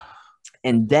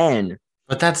And then,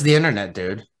 But that's the internet,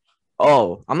 dude.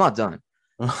 oh, I'm not done.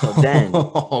 So then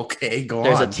Okay, go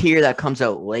there's a on. tier that comes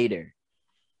out later,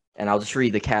 and I'll just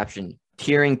read the caption: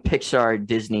 tiering Pixar,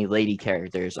 Disney, lady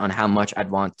characters on how much I'd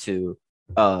want to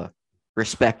uh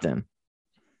respect them.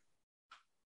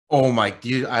 Oh my,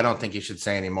 I don't think you should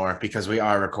say anymore because we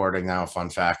are recording now. Fun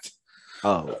fact.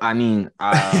 Oh, I mean,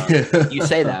 you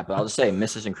say that, but I'll just say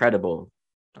Mrs. Incredible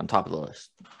on top of the list.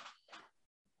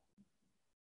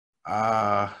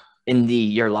 uh In the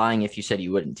you're lying if you said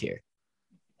you wouldn't tier.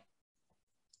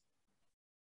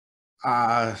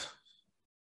 uh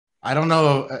I don't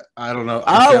know. I don't know.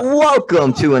 I feel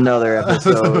Welcome to another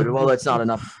episode. Well, it's not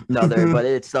enough another, but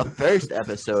it's the first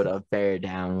episode of Bear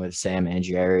Down with Sam and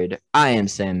Jared. I am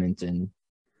Sam Minton,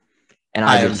 and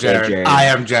I I am just saved Jared. I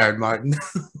Jared. am Jared Martin.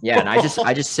 Yeah, and I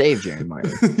just saved Jared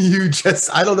Martin. You just,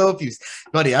 I don't know if you,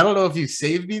 buddy, I don't know if you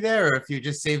saved me there or if you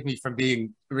just saved me from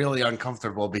being really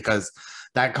uncomfortable because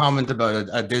that comment about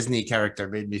a Disney character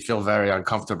made me feel very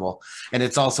uncomfortable. And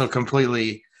it's also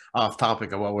completely off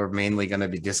topic of what we're mainly going to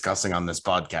be discussing on this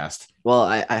podcast. Well,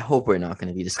 I hope we're not going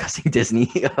to be discussing Disney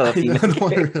female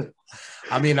characters.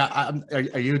 I mean,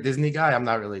 are you a Disney guy? I'm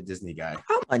not really a Disney guy.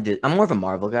 I'm more of a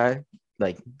Marvel guy.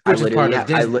 Like I Which is part literally,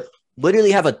 of I Disney.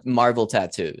 literally have a Marvel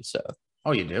tattoo. So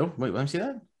Oh, you do? Wait, let me see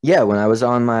that. yeah, when I was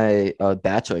on my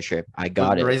bachelor trip, I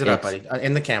got it. Raise it up, It's buddy.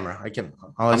 In the camera. I can.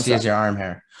 All I I'm see is sorry. your arm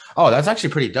hair. Oh, that's actually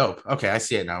pretty dope. Okay, I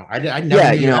see it now. I never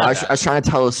Yeah, knew you I had was, I that. was trying to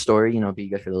tell a story, be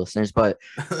good for the listeners, but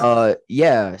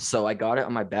yeah, so I got it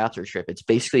on my bachelor trip. It's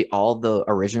basically all the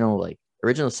original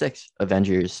six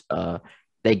Avengers.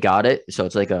 They got it, so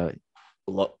it's like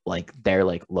like their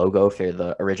like logo for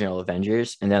the original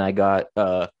Avengers, and then I got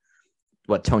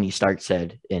what Tony Stark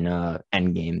said in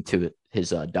Endgame to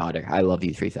his daughter. I love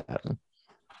you 3000.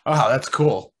 Oh, that's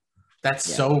cool. That's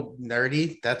Yeah. so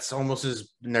nerdy. That's almost as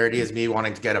nerdy as me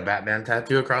wanting to get a Batman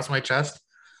tattoo across my chest.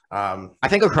 I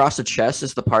think across the chest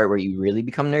is the part where you really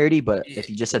become nerdy, but if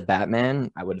you just said Batman,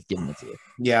 I would have given it to you.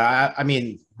 Yeah, I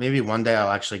mean, maybe one day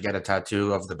I'll actually get a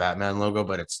tattoo of the Batman logo,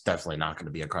 but it's definitely not going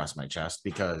to be across my chest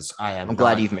because I'm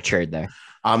glad you've matured there.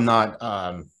 I'm not,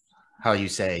 how you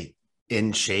say,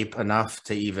 in shape enough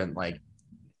to even like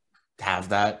have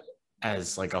that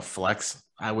as like a flex.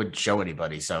 I would show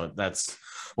anybody. So that's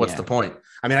what's the Yeah. point?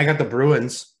 I mean, I got the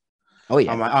Bruins Oh on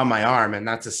yeah. my arm, and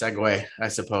that's a segue, I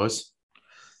suppose,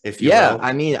 if you Yeah. will.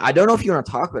 I mean, I don't know if you want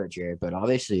to talk about it, Jared, but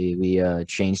obviously we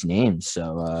changed names.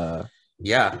 So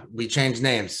Yeah, we changed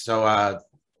names. So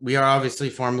we are obviously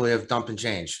formerly of Dump and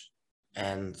Change,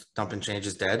 and Dump and Change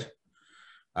is dead.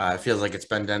 It feels like it's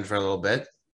been dead for a little bit,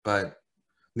 but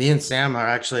me and Sam are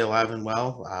actually alive and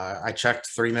well. I checked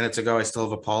 3 minutes ago. I still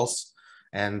have a pulse,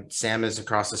 and Sam is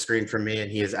across the screen from me,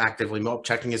 and he is actively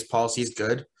checking his pulse. He's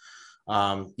good.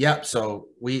 Yeah, so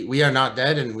we are not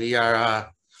dead, and we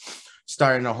are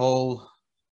starting a whole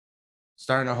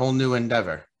new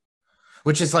endeavor,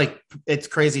 which is like it's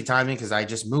crazy timing because I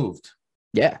just moved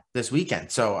yeah. this weekend,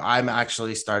 so I'm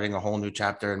actually starting a whole new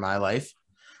chapter in my life.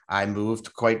 I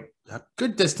moved quite a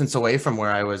good distance away from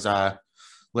where I was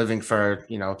living for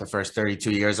the first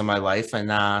 32 years of my life, and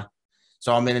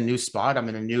so I'm in a new spot. I'm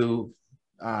in a new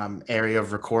area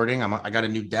of recording. I got a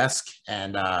new desk,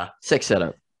 and Sick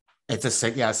setup. it's a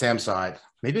sick. Yeah, Sam saw it.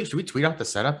 Maybe should we tweet out the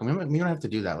setup? We don't have to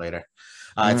do that later.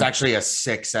 It's Mm. actually a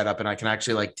sick setup, and I can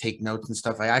actually like take notes and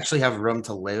stuff. I actually have room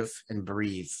to live and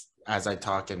breathe as I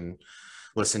talk and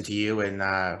listen to you,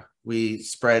 and we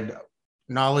spread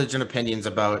knowledge and opinions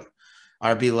about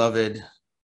our beloved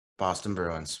Boston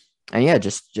Bruins. And yeah,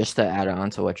 just to add on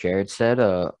to what Jared said,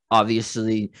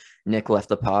 obviously Nick left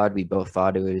the pod. We both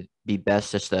thought it would be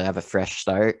best just to have a fresh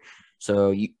start.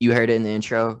 So you heard it in the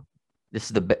intro.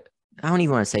 This is I don't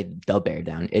even want to say the bear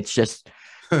down. It's just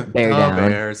bear Oh, down.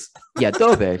 Bears. Yeah,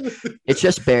 the bear. It's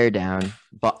just bear down.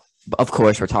 But of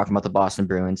course, we're talking about the Boston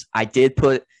Bruins. I did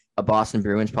put a Boston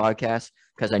Bruins podcast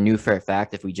because I knew for a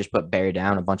fact if we just put bear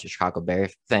down, a bunch of Chicago Bear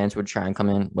fans would try and come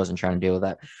in. Wasn't trying to deal with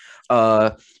that.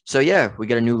 So yeah, we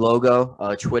got a new logo.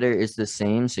 Twitter is the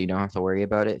same, so you don't have to worry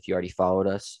about it. If you already followed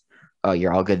us,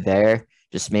 you're all good there.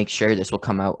 Just make sure this will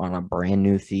come out on a brand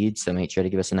new feed. So make sure to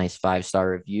give us a nice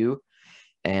 5-star review.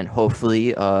 And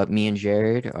hopefully, me and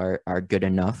Jared are good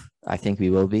enough. I think we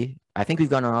will be. I think we've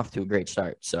gotten off to a great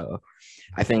start. So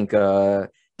I think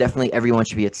definitely everyone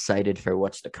should be excited for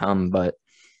what's to come. But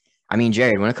I mean,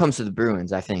 Jared, when it comes to the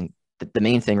Bruins, I think the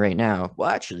main thing right now, well,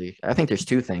 actually, I think there's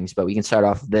two things, but we can start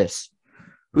off with this.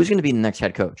 Who's going to be the next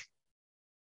head coach?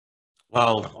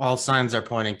 Well, all signs are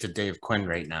pointing to Dave Quinn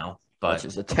right now, Which but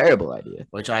is a terrible idea.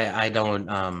 which I don't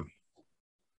I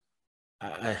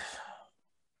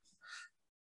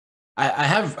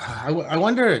I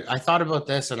wonder, I thought about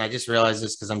this and I just realized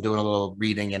this because I'm doing a little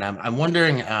reading and I'm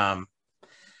wondering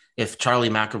if Charlie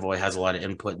McAvoy has a lot of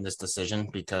input in this decision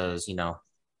because,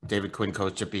 David Quinn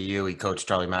coached at BU, he coached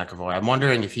Charlie McAvoy. I'm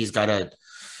wondering if he's got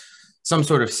some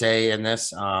sort of say in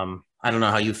this. I don't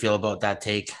know how you feel about that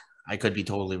take. I could be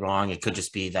totally wrong. It could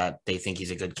just be that they think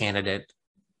he's a good candidate.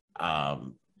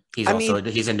 He's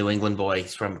a New England boy.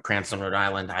 He's from Cranston, Rhode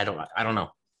Island. I don't know.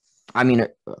 I mean,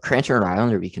 Cranston, Rhode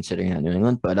Island, are we considering that New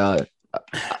England? But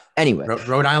anyway,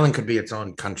 Rhode Island could be its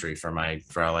own country for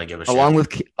all I give a shit.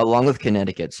 Along with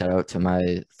Connecticut. Shout out to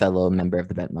my fellow member of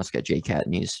the Bet Muscat, Jay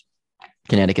Catneys.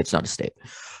 Connecticut's not a state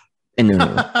in New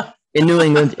England. in New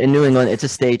England, it's a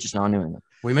state, just not New England.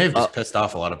 We may have just pissed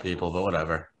off a lot of people, but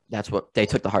whatever. That's what they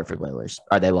took the Hartford Whalers,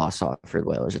 or they lost Hartford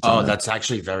Whalers. That's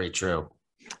actually very true.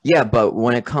 Yeah, but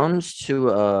when it comes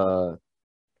to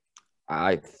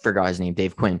I forgot his name,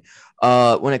 Dave Quinn.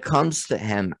 When it comes to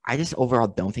him, I just overall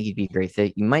don't think he'd be a great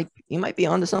fit. You might be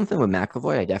onto something with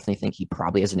McAvoy. I definitely think he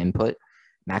probably has an input.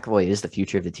 McAvoy is the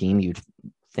future of the team. You'd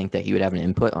think that he would have an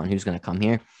input on who's going to come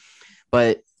here.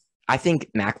 But I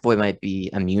think McAvoy might be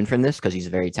immune from this because he's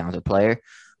a very talented player.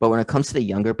 But when it comes to the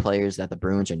younger players that the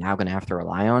Bruins are now going to have to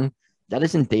rely on, that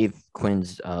isn't Dave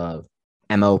Quinn's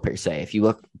MO per se. If you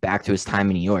look back to his time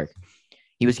in New York,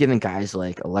 he was giving guys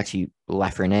like Alexi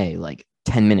Lafreniere like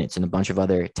 10 minutes and a bunch of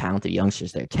other talented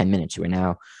youngsters there 10 minutes who are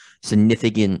now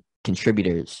significant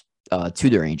contributors to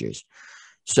the Rangers.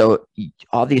 So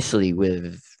obviously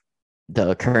with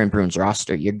the current Bruins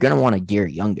roster, you're going to want to gear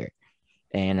younger.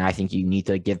 And I think you need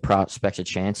to give prospects a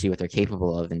chance, see what they're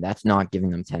capable of. And that's not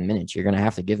giving them 10 minutes. You're going to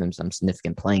have to give them some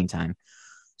significant playing time.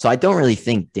 So I don't really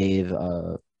think Dave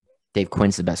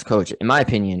Quinn's the best coach. In my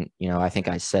opinion, I think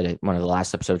I said it one of the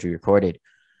last episodes we recorded.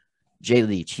 Jay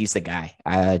Leach, he's the guy.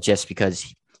 Just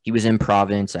because he was in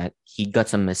Providence, he got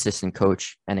some assistant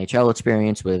coach NHL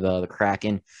experience with the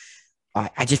Kraken.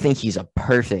 I just think he's a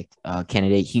perfect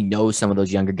candidate. He knows some of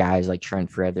those younger guys like Trent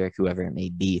Frederick, whoever it may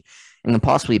be, and can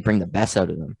possibly bring the best out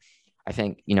of them. I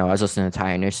think, I was listening to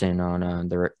Ty Anderson on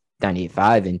the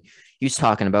 98.5, and he was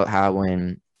talking about how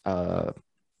when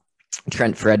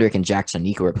Trent Frederick and Jackson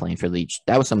Nico were playing for Leach,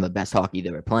 that was some of the best hockey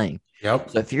they were playing. Yep.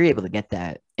 So if you're able to get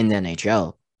that in the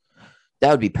NHL, that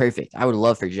would be perfect. I would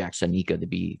love for Jackson Nico to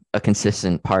be a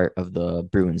consistent part of the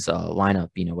Bruins lineup,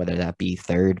 whether that be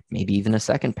third, maybe even a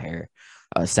second pair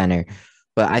center.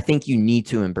 But I think you need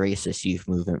to embrace this youth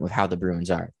movement with how the Bruins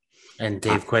are. And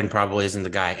Dave Quinn probably isn't the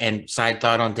guy. And side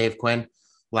thought on Dave Quinn,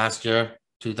 last year,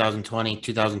 2020,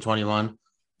 2021,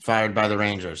 fired by the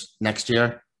Rangers. Next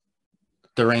year,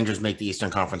 the Rangers make the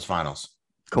Eastern Conference Finals.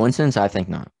 Coincidence? I think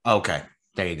not. Okay,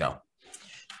 there you go.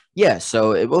 Yeah,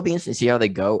 so it will be interesting to see how they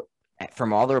go.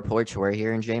 From all the reports we're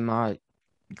hearing, J-Ma,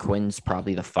 Quinn's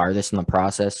probably the farthest in the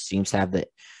process, seems to have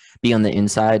be on the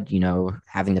inside,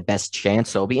 having the best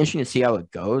chance. So it'll be interesting to see how it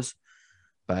goes.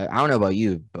 But I don't know about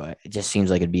you, but it just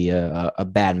seems like it'd be a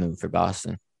bad move for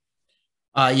Boston.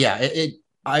 Yeah,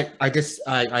 I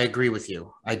agree with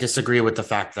you. I disagree with the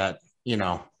fact that,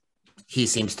 he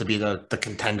seems to be the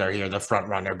contender here, the front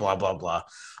runner, blah, blah, blah.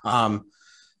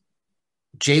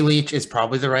 Jay Leach is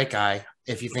probably the right guy.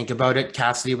 If you think about it,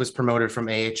 Cassidy was promoted from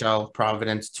AHL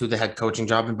Providence to the head coaching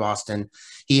job in Boston.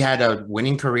 He had a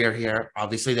winning career here.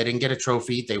 Obviously, they didn't get a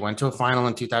trophy. They went to a final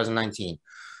in 2019.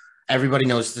 Everybody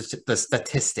knows the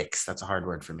statistics. That's a hard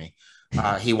word for me.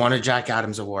 He won a Jack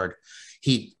Adams Award.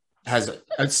 He has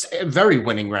a very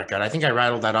winning record. I think I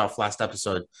rattled that off last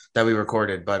episode that we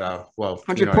recorded. But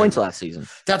 100 points last season.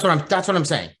 That's what I'm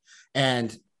saying.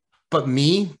 But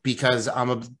me, because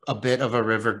I'm a bit of a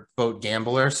riverboat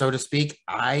gambler, so to speak,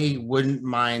 I wouldn't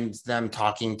mind them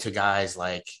talking to guys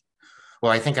like,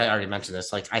 I think I already mentioned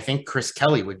this. Like, I think Chris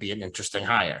Kelly would be an interesting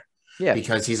hire. Yeah.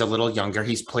 Because he's a little younger.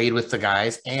 He's played with the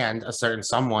guys, and a certain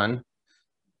someone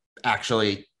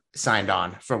actually signed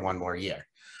on for one more year.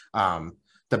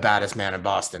 The baddest man in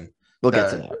Boston. We'll get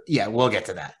to that. Yeah, we'll get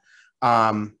to that.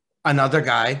 Another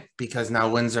guy, because now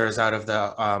Windsor is out of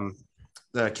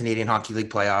the Canadian Hockey League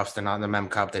playoffs. They're not in the Mem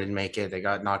Cup. They didn't make it. They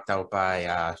got knocked out by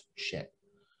I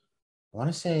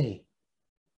want to say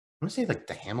like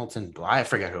the Hamilton. I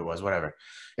forget who it was. Whatever.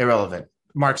 Irrelevant.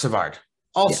 Mark Savard.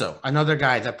 Also, another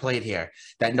guy that played here,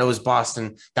 that knows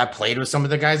Boston, that played with some of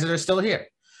the guys that are still here.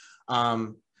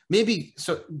 Maybe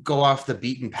go off the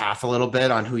beaten path a little bit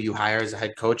on who you hire as a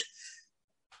head coach.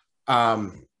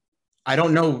 I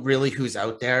don't know really who's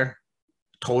out there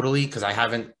totally, because I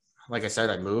haven't. Like I said,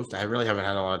 I moved. I really haven't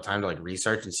had a lot of time to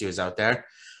research and see who's out there.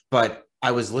 But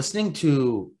I was listening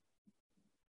to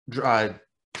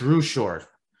Drew Shore.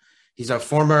 He's a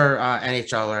former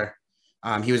NHLer.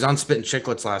 He was on Spit and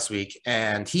Chicklets last week,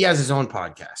 and he has his own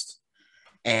podcast.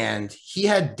 And he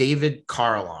had David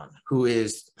Carl on, who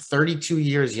is 32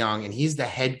 years young, and he's the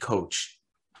head coach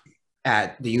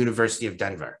at the University of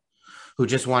Denver, who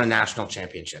just won a national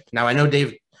championship. Now, I know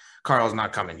Dave Carl's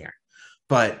not coming here,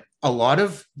 but a lot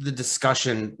of the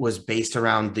discussion was based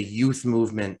around the youth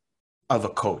movement of a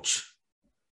coach.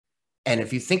 And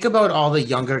if you think about all the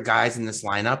younger guys in this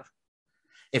lineup,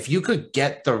 if you could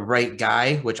get the right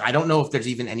guy, which I don't know if there's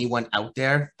even anyone out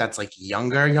there that's like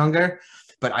younger,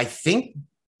 but I think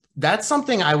that's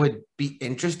something I would be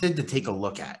interested to take a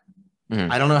look at.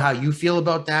 I don't know how you feel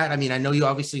about that. I mean, I know you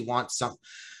obviously want some,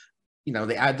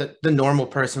 the normal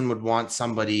person would want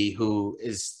somebody who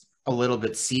is a little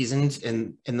bit seasoned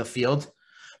in the field,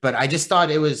 but I just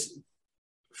thought it was,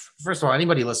 first of all,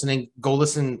 anybody listening, go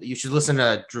listen. You should listen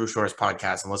to Drew Shore's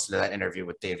podcast and listen to that interview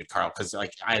with David Carl. Cause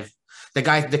like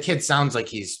the kid sounds like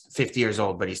he's 50 years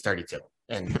old, but he's 32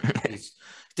 and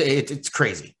it's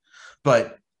crazy,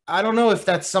 but I don't know if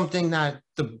that's something that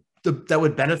that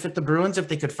would benefit the Bruins if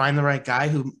they could find the right guy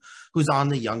who's on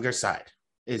the younger side.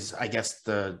 Is, I guess,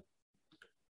 the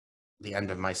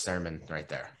end of my sermon right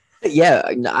there. Yeah,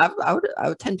 I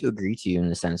would tend to agree to you in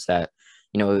the sense that,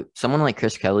 someone like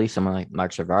Chris Kelly, someone like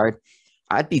Mark Savard,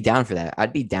 I'd be down for that.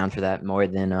 I'd be down for that more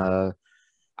than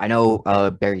I know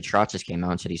Barry Trotz just came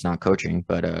out and said he's not coaching,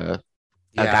 but a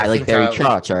guy like Barry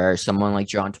Trotz or someone like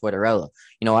John Tortorella.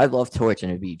 I love Torch,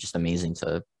 and it'd be just amazing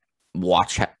to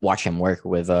watch him work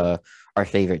with our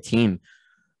favorite team.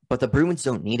 But the Bruins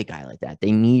don't need a guy like that.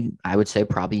 They need, I would say,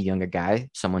 probably a younger guy,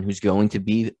 someone who's going to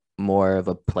be more of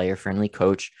a player-friendly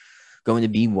coach, going to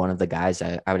be one of the guys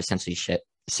that I would essentially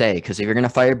say, because if you're going to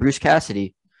fire Bruce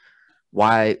Cassidy,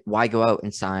 why go out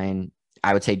and sign,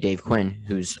 I would say, Dave Quinn,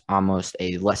 who's almost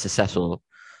a less successful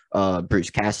Bruce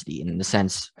Cassidy in the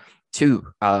sense, too.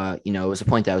 It was a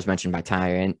point that was mentioned by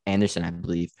Tyler Anderson, I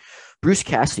believe. Bruce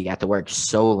Cassidy had to work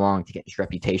so long to get his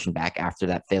reputation back after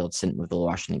that failed stint with the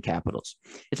Washington Capitals.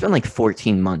 It's been like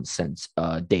 14 months since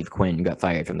Dave Quinn got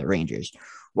fired from the Rangers.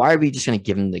 Why are we just going to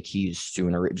give him the keys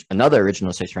to another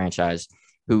Original Six franchise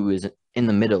who is in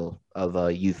the middle of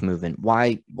a youth movement?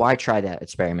 Why try that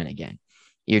experiment again?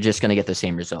 You're just going to get the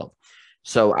same result.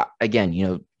 So, again,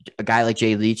 a guy like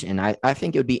Jay Leach, and I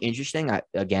think it would be interesting. I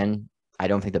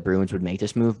don't think the Bruins would make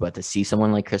this move, but to see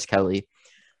someone like Chris Kelly,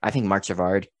 I think Mark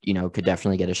Savard, could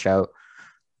definitely get a shout.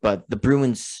 But the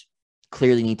Bruins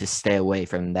clearly need to stay away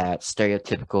from that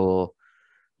stereotypical,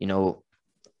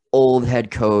 old head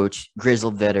coach,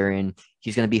 grizzled veteran.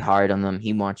 He's going to be hard on them.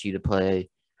 He wants you to play.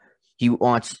 He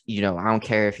wants, I don't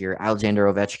care if you're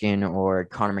Alexander Ovechkin or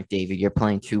Connor McDavid, you're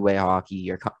playing two-way hockey.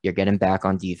 You're getting back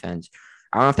on defense.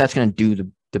 I don't know if that's going to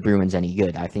do the Bruins any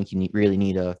good. I think you really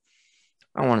need I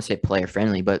don't want to say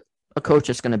player-friendly, but a coach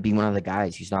that's going to be one of the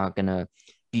guys. He's not going to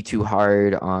be too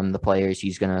hard on the players.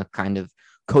 He's going to kind of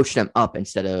coach them up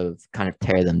instead of kind of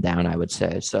tear them down, I would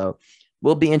say. So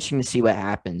will be interesting to see what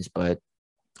happens, but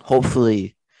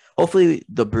hopefully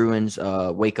the Bruins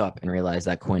wake up and realize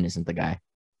that Quinn isn't the guy.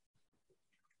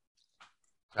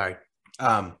 Sorry.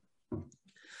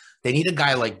 They need a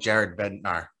guy like Jared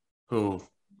Bednar, who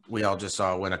we all just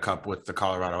saw win a cup with the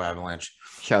Colorado Avalanche.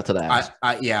 Shout out to the Avs.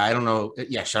 I don't know.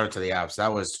 Yeah, shout out to the Avs.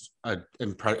 That was an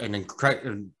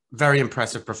very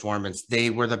impressive performance. They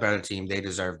were the better team. They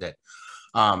deserved it.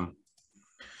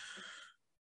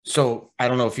 So I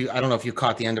don't know if you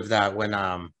caught the end of that when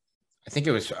I think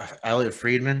it was Elliot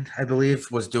Friedman, I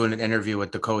believe, was doing an interview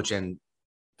with the coach, and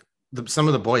some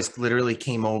of the boys literally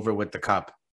came over with the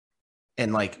cup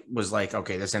and was like,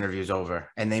 okay, this interview is over.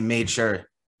 And they made sure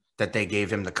that they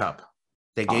gave him the cup.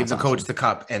 They gave the coach the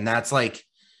cup. And that's like,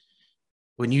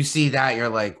 when you see that, you're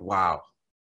like, wow,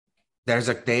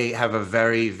 they have a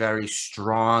very, very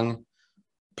strong,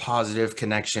 positive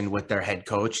connection with their head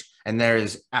coach. And there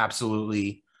is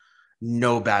absolutely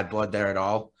no bad blood there at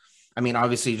all. I mean,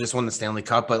 obviously you just won the Stanley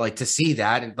Cup, but to see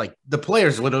that, and the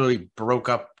players literally broke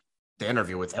up the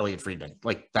interview with Elliot Friedman.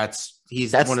 That's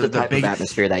one of the type big of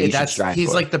atmosphere that you should strive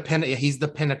he's for. He's the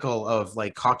pinnacle of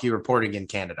hockey reporting in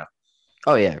Canada.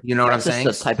 Oh yeah. You know what I'm saying?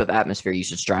 That's the type of atmosphere you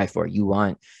should strive for. You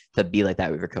want to be like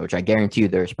that with your coach. I guarantee you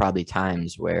there's probably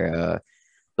times where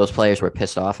those players were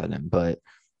pissed off at him, but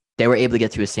they were able to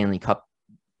get to a Stanley Cup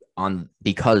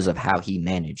because of how he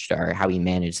managed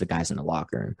the guys in the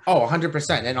locker room. Oh,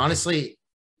 100%. And honestly,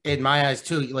 in my eyes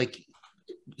too,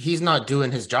 he's not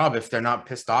doing his job if they're not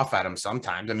pissed off at him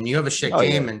sometimes. I mean, you have a shit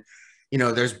game and,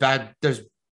 there's bad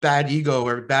ego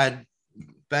or bad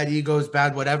egos,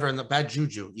 bad whatever, and the bad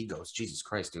juju egos. Jesus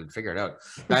Christ, dude, figure it out.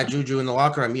 Bad juju in the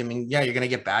locker room. I mean, yeah, you're going to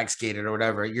get bag skated or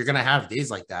whatever. You're going to have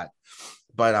days like that.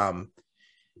 But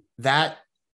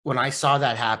when I saw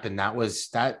that happen,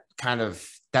 that kind of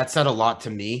that said a lot to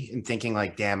me in thinking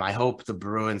like, damn, I hope the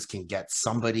Bruins can get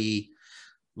somebody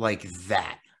like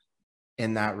that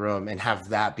in that room and have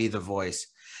that be the voice.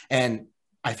 And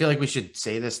I feel like we should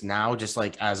say this now, just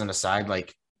like as an aside,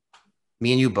 like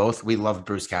me and you both, we love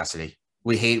Bruce Cassidy.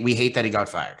 We hate that he got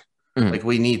fired. Mhm.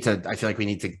 Like I feel like we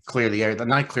need to clear the air,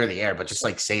 not clear the air, but just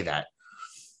like say that.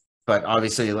 But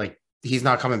obviously, like he's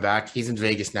not coming back. He's in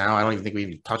Vegas now. I don't even think we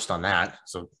even touched on that.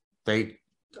 So they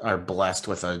are blessed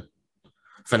with a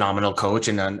phenomenal coach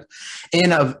and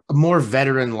in a more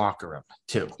veteran locker room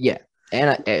too. Yeah. And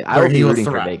I Where will be he will rooting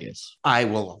for thrive. Vegas. I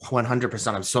will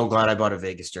 100%. I'm so glad I bought a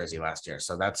Vegas jersey last year.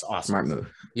 So that's awesome. Smart move.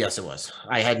 Yes, it was.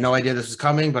 I had no idea this was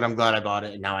coming, but I'm glad I bought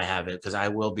it and now I have it because I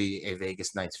will be a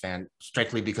Vegas Knights fan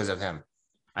strictly because of him.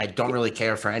 I don't really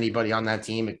care for anybody on that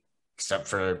team except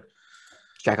for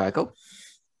Jack Eichel.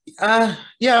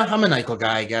 Yeah, I'm a Eichel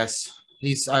guy, I guess.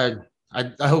 He's I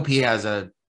hope he has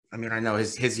I mean, I know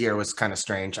his year was kind of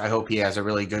strange. I hope he has a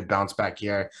really good bounce back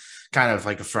year, kind of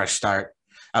like a fresh start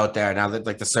out there now that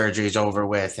like the surgery is over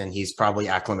with and he's probably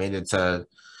acclimated to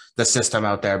the system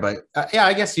out there. But yeah,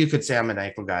 I guess you could say I'm an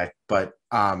Eichel guy, but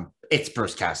it's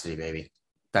Bruce Cassidy, baby.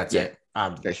 That's it.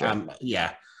 For sure.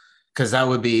 Yeah, because that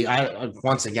would be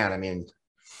once again. I mean,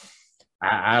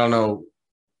 I don't know.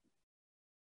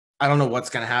 I don't know what's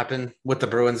going to happen with the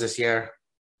Bruins this year.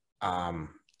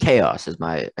 Chaos is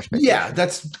my expectation. Yeah,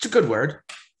 it's a good word.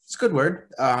 It's a good word.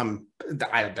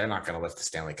 They're not going to lift the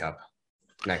Stanley Cup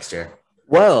next year.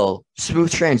 Well, smooth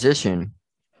transition.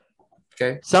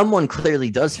 Okay. Someone clearly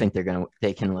does think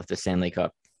they can lift the Stanley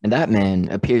Cup, and that man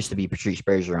appears to be Patrice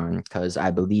Bergeron because I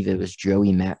believe it was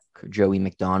Joey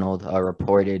McDonald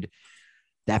reported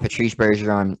that Patrice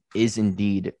Bergeron is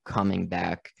indeed coming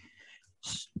back.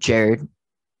 Jared,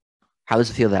 how does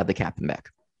it feel to have the captain back?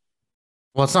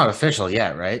 Well, it's not official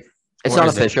yet, right? It's not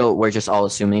official. We're just all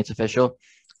assuming it's official.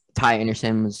 Ty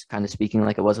Anderson was kind of speaking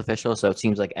like it was official, so it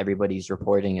seems like everybody's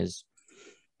reporting is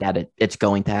that it's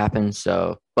going to happen.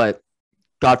 So, but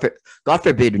God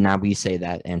forbid now we say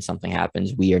that and something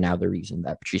happens. We are now the reason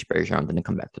that Patrice Bergeron didn't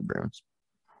come back to the Bruins.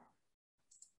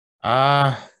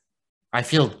 I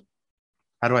feel.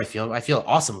 How do I feel? I feel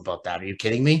awesome about that. Are you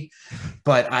kidding me?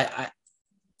 But I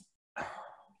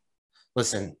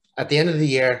listen. At the end of the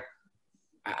year,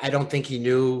 I don't think he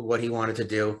knew what he wanted to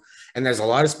do, and there's a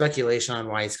lot of speculation on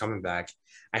why he's coming back.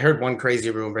 I heard one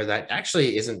crazy rumor that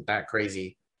actually isn't that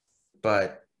crazy,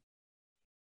 but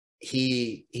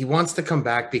he wants to come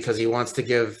back because he wants to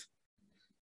give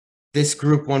this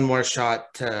group one more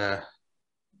shot to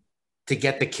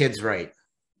get the kids right.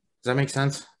 Does that make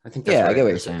sense? I think that's I get what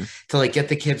you're saying. To like get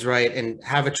the kids right and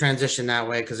have a transition that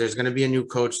way because there's going to be a new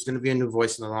coach, there's going to be a new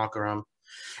voice in the locker room.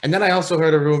 And then I also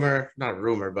heard a rumor, not a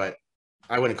rumor, but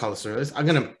I wouldn't call this rumor. I'm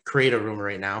going to create a rumor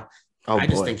right now. I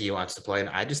just think he wants to play, and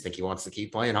I just think he wants to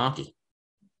keep playing hockey.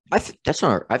 I think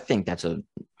that's a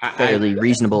fairly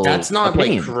reasonable. That's not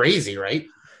opinion. like crazy, right?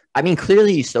 I mean,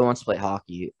 clearly he still wants to play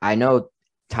hockey. I know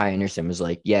Ty Anderson was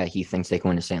like, yeah, he thinks they can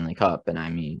win the Stanley Cup, and I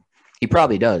mean, he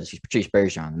probably does. He's Patrice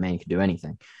Bergeron, the man can do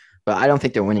anything. But I don't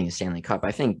think they're winning a Stanley Cup.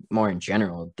 I think more in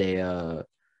general, they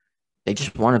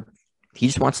just want to. He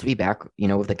just wants to be back,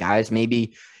 with the guys.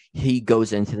 Maybe he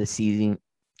goes into the season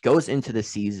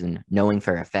knowing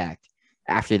for a fact,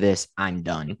 after this, I'm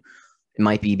done. It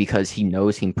might be because he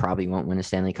knows he probably won't win a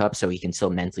Stanley Cup, so he can still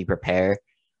mentally prepare.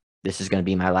 This is going to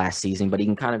be my last season, but he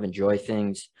can kind of enjoy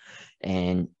things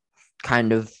and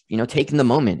kind of, taking the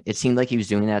moment. It seemed like he was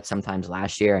doing that sometimes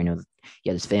last year. I know he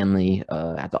had his family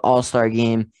at the All-Star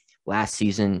game last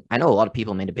season. I know a lot of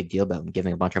people made a big deal about him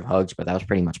giving a bunch of hugs, but that was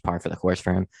pretty much par for the course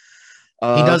for him. He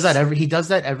does that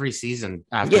every season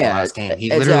after the last game. He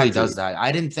literally does that.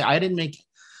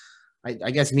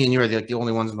 I guess me and you are the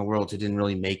only ones in the world who didn't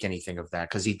really make anything of that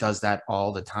because he does that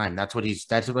all the time. That's what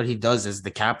he does as the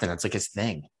captain. That's like his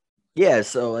thing. Yeah.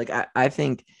 So I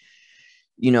think,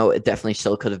 it definitely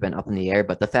still could have been up in the air,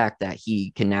 but the fact that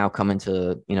he can now come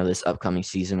into, this upcoming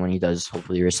season when he does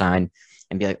hopefully resign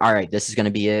and be like, all right, this is going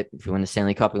to be it. If we win the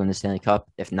Stanley Cup, we win the Stanley Cup.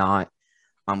 If not,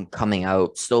 I'm coming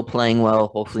out still playing well.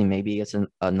 Hopefully maybe it's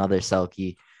another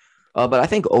Selke. But I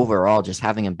think overall, just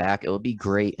having him back, it would be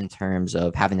great in terms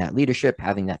of having that leadership,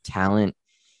 having that talent.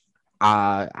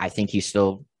 I think he's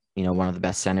still, one of the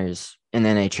best centers in the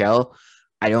NHL.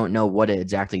 I don't know what it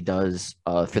exactly does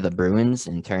for the Bruins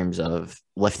in terms of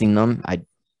lifting them. I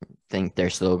think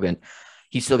he's still going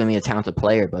to be a talented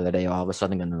player, but are they all of a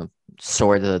sudden going to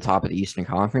soar to the top of the Eastern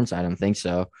Conference? I don't think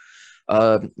so.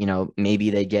 Maybe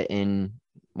they get in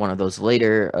one of those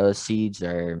later seeds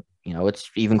or,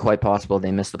 it's even quite possible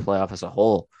they miss the playoff as a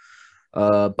whole.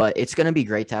 But it's going to be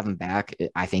great to have him back.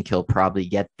 I think he'll probably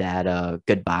get that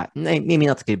goodbye. Maybe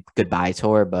not the goodbye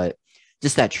tour, but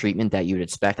just that treatment that you would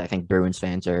expect. I think Bruins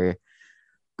fans are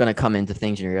going to come into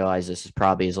things and realize this is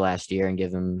probably his last year and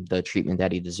give him the treatment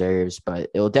that he deserves. But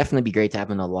it'll definitely be great to have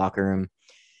him in the locker room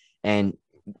and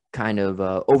kind of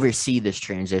oversee this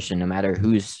transition. No matter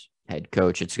who's head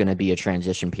coach, it's going to be a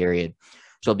transition period.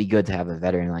 So it'll be good to have a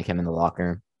veteran like him in the locker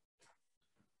room.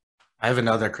 I have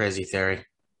another crazy theory.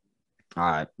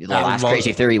 The last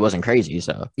crazy theory wasn't crazy,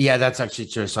 so yeah, that's actually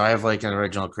true. So I have like an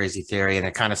original crazy theory, and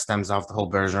it kind of stems off the whole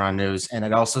Bergeron news, and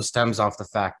it also stems off the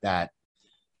fact that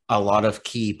a lot of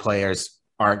key players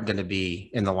aren't going to be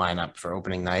in the lineup for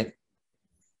opening night.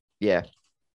 Yeah,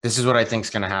 this is what I think is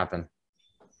going to happen.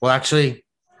 Well, actually,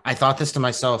 I thought this to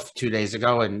myself 2 days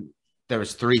ago, and there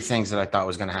was 3 things that I thought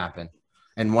was going to happen,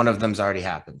 and one of them's already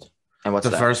happened. And what's the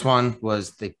that? first one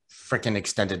was the freaking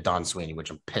extended Don Sweeney, which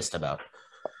I'm pissed about.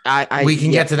 We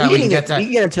can get to that. We can get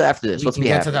into after this. We can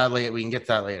get to that later. We can get to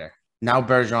that later. Now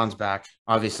Bergeron's back.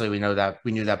 Obviously, we know that.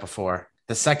 We knew that before.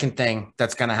 The second thing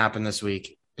that's going to happen this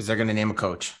week is they're going to name a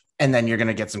coach, and then you're going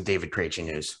to get some David Krejci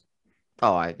news.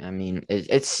 Oh, I mean,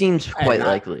 it seems quite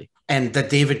likely. And the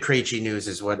David Krejci news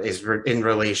is what is in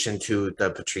relation to the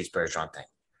Patrice Bergeron thing.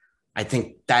 I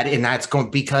think that, and that's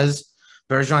going because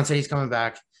Bergeron said he's coming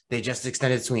back. They just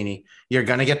extended Sweeney. You're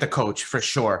going to get the coach for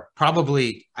sure.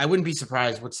 Probably, I wouldn't be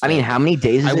surprised. I mean, how many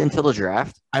days is it until the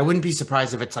draft? I wouldn't be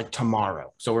surprised if it's like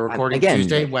tomorrow. So we're recording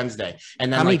Tuesday, Wednesday.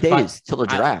 And then how many days till the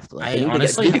draft? They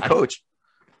need a coach.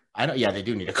 Yeah, they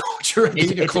do need a coach. They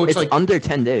need a coach like under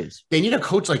 10 days. They need a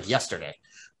coach like yesterday.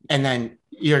 And then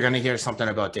you're going to hear something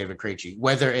about David Krejci,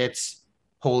 whether it's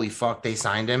holy fuck, they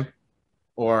signed him,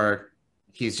 or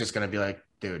he's just going to be like,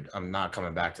 dude, I'm not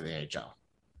coming back to the AHL.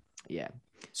 Yeah.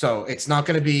 So it's not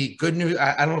going to be good news.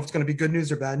 I don't know if it's going to be good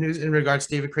news or bad news in regards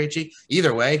to David Krejci.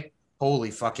 Either way, holy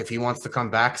fuck, if he wants to come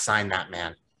back, sign that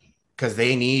man. Because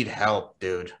they need help,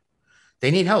 dude.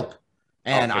 They need help.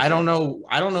 And I don't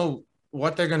know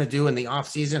what they're going to do in the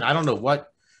offseason. I don't know what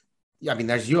 – I mean,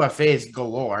 there's UFAs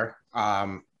galore.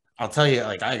 I'll tell you,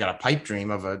 like, I got a pipe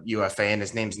dream of a UFA, and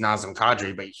his name's Nazem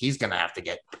Kadri, but he's going to have to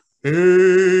get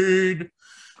paid.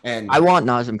 And I want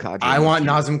Nazem Kadri. I want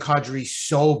Nazem Kadri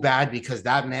so bad because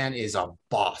that man is a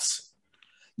boss.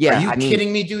 Yeah. Are you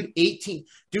kidding me, dude?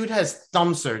 Dude has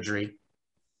thumb surgery.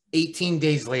 18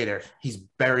 days later, he's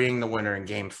burying the winner in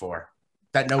game 4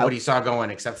 that nobody saw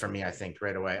going except for me, I think,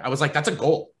 right away. I was like, that's a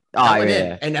goal. That went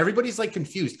in. And everybody's like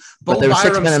confused. Bo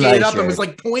Byram skated up and was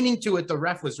like pointing to it. The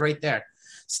ref was right there.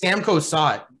 Stamkos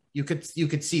saw it. You could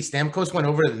see Stamkos went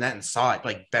over to the net and saw it,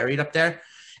 like buried up there.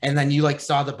 And then you like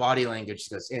saw the body language,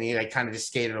 and he like kind of just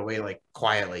skated away like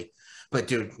quietly. But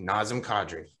dude, Nazem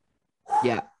Kadri.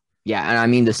 Yeah, and I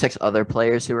mean the 6 other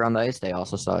players who were on the ice, they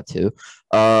also saw it too.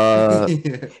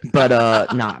 But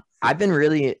I've been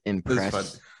really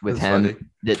impressed with him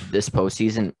this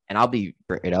postseason, and I'll be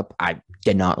straight up. I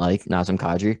did not like Nazem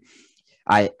Kadri.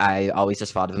 I always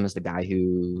just thought of him as the guy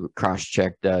who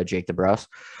cross-checked Jake DeBrusk.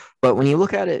 But when you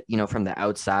look at it, from the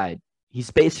outside, he's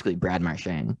basically Brad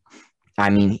Marchand. I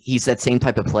mean, he's that same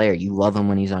type of player. You love him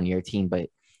when he's on your team, but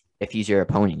if he's your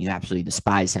opponent, you absolutely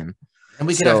despise him. And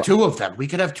we could have 2 of them. We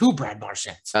could have 2 Brad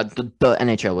Marchands. The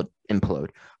NHL would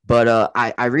implode. But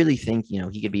I really think,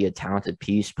 he could be a talented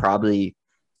piece. Probably,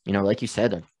 like you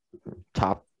said, a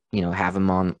top, have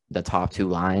him on the top 2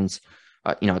 lines,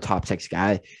 a top 6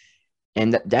 guy.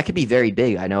 And that could be very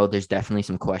big. I know there's definitely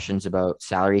some questions about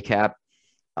salary cap.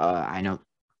 I know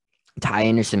Ty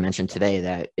Anderson mentioned today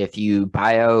that if you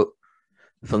buy out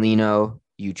Foligno,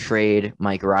 you trade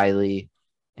Mike Riley,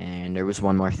 and there was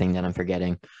one more thing that I'm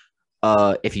forgetting.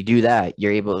 If you do that,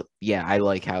 you're able. Yeah, I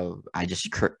like how I just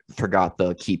forgot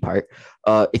the key part.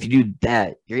 If you do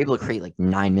that, you're able to create like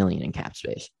 $9 million in cap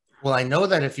space. Well, I know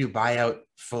that if you buy out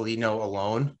Foligno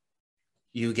alone,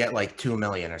 you get like $2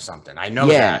 million or something. I know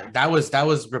that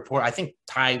was report. I think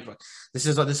Ty.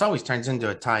 This always turns into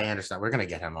a Ty Anderson. We're gonna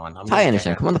get him on. Ty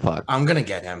Anderson, come on the pod. I'm gonna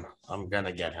get him.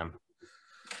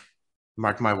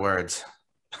 Mark my words.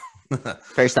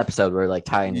 First episode, we're like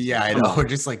Ty Anderson. Yeah, I know. We're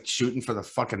just like shooting for the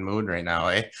fucking moon right now,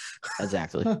 eh?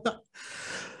 Exactly.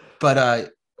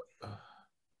 But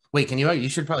wait, can you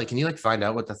like find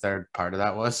out what the third part of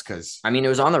that was? Because I mean, it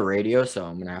was on the radio, so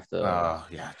I'm gonna have to. Oh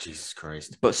yeah, Jesus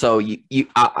Christ! But so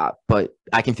but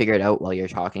I can figure it out while you're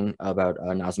talking about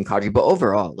Nazem Kadri. But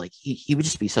overall, like he would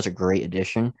just be such a great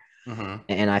addition,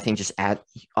 and I think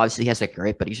obviously he has that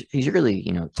grit, but he's a really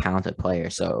talented player.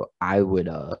 So I would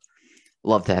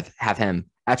love to have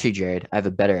him. Actually, Jared, I have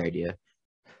a better idea.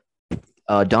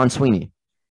 Don Sweeney.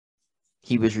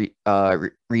 He was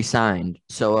re-signed.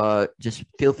 So just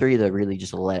feel free to really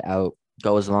just let out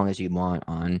go as long as you want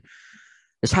on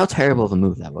just how terrible of a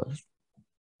move that was.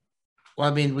 Well,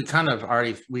 I mean, we kind of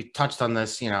we touched on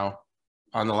this,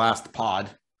 on the last pod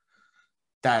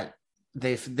that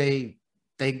they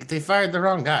fired the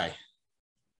wrong guy.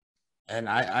 And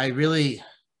I really,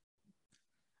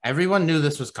 everyone knew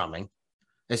this was coming.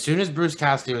 As soon as Bruce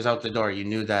Cassidy was out the door, you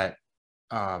knew that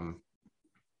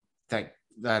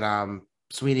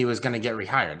Sweeney was going to get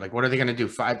rehired. Like, what are they going to do?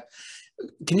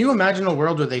 Can you imagine a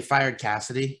world where they fired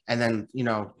Cassidy and then,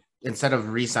 instead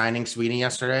of re-signing Sweeney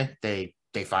yesterday, they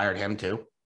fired him too?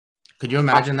 Could you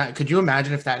imagine that? Could you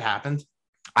imagine if that happened?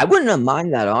 I wouldn't have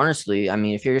mind that, honestly. I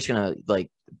mean, if you're just gonna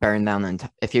burn down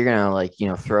if you're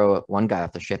gonna throw one guy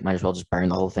off the ship, might as well just burn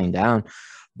the whole thing down.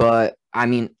 But I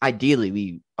mean, ideally,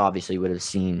 we obviously would have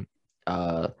seen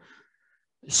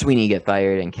Sweeney get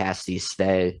fired and Cassidy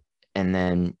stay, and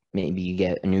then maybe you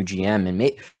get a new GM, and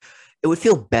it would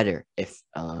feel better if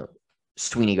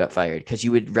Sweeney got fired because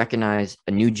you would recognize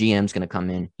a new GM's going to come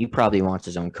in. He probably wants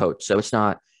his own coach, so it's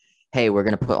not, hey, we're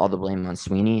going to put all the blame on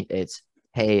Sweeney. It's,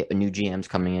 hey, a new GM's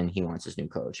coming in. He wants his new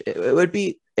coach. It would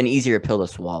be an easier pill to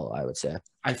swallow, I would say.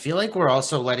 I feel like we're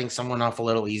also letting someone off a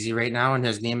little easy right now, and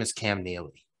his name is Cam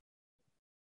Neely.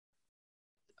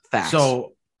 Facts.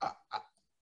 So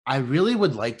I really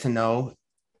would like to know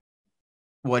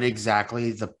what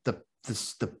exactly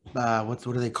what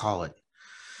do they call it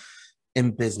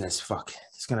in business? Fuck,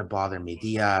 it's gonna bother me.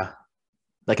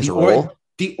 His role,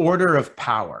 the order of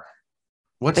power.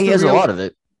 I think he has a lot of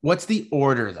it. What's the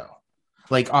order though?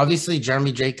 Like, obviously,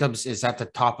 Jeremy Jacobs is at the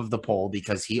top of the poll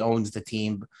because he owns the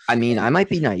team. I mean, I might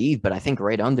be naive, but I think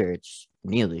right under it's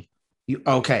Neely.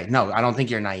 Okay, no, I don't think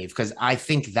you're naive because I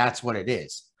think that's what it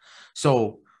is.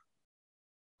 So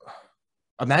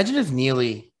imagine if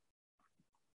Neely,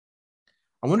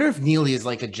 I wonder if Neely is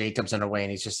like a Jacobs in a way,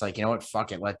 and he's just like, you know what,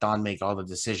 fuck it, let Don make all the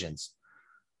decisions.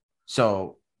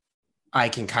 So I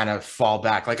can kind of fall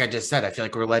back. Like I just said, I feel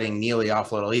like we're letting Neely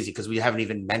off a little easy because we haven't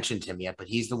even mentioned him yet, but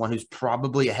he's the one who's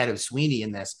probably ahead of Sweeney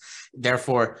in this.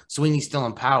 Therefore, Sweeney's still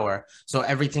in power. So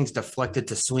everything's deflected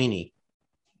to Sweeney.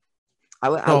 I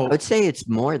would say it's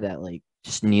more that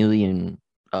just Neely and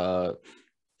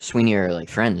Sweeney are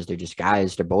friends. They're just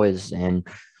guys. They're boys. And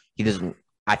he doesn't,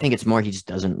 I think it's more he just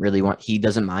doesn't really he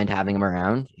doesn't mind having him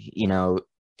around.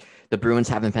 The Bruins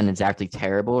haven't been exactly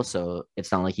terrible, so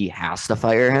it's not like he has to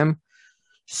fire him.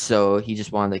 So he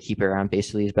just wanted to keep it around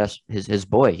basically his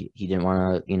boy. He didn't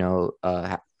want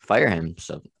to, fire him.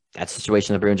 So that's the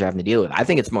situation the Bruins are having to deal with. I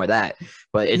think it's more that,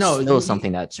 but it's still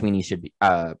something that Sweeney should be,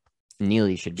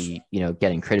 Neely should be,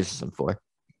 getting criticism for.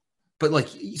 But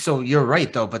so you're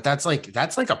right though, but that's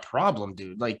a problem,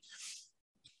 dude.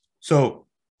 So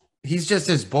he's just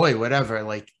his boy,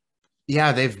 whatever.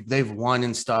 Yeah, they've won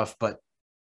and stuff, but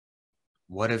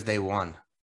what have they won?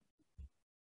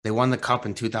 They won the cup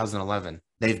in 2011.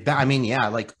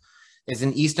 Is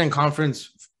an Eastern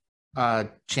Conference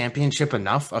championship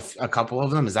enough? A couple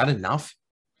of them, is that enough?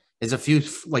 Is a few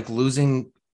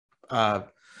losing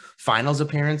finals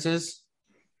appearances?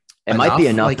 It might be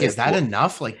enough. Is that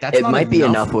enough? That's it might be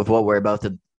enough with what we're about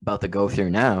to go through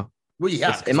now. Well,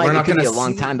 yeah, it might be a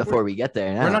long time before we get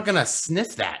there. Now. We're not gonna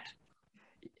sniff that.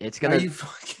 It's gonna.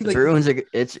 The Bruins are.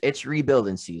 It's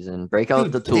rebuilding season. Break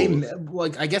out the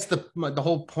tools. I guess the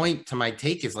whole point to my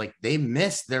take is they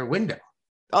missed their window.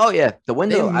 Oh yeah, the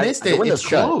window. They missed it. It's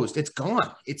closed. It's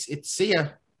gone. It's see ya.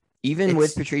 Even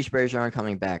with Patrice Bergeron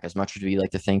coming back, as much as we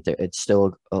like to think that it's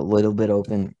still a little bit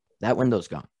open, that window's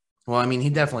gone. Well, I mean, he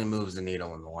definitely moves the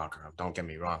needle in the locker room. Don't get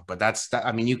me wrong, but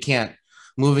I mean, you can't.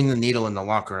 Moving the needle in the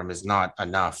locker room is not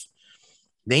enough.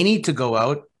 They need to go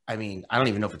out. I mean, I don't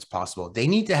even know if it's possible. They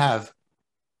need to have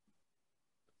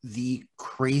the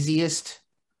craziest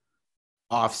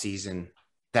offseason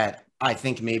that I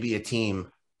think maybe a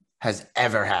team has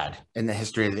ever had in the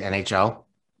history of the NHL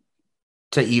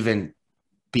to even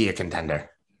be a contender.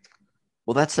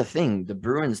 Well, that's the thing. The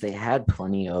Bruins, they had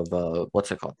plenty of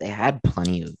They had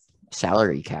plenty of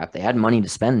salary cap. They had money to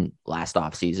spend last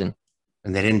offseason.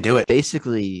 And they didn't do it.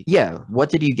 Basically, yeah. What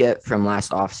did you get from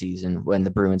last offseason when the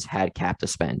Bruins had cap to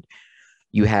spend?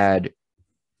 You had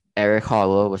Eric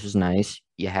Hollow, which was nice.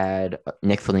 You had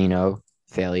Nick Foligno,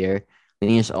 failure.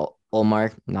 Linus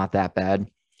Ullmark, not that bad.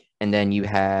 And then you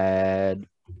had,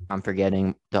 I'm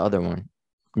forgetting the other one,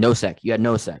 Nosek. You had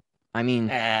Nosek. I mean,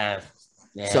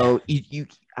 so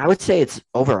I would say it's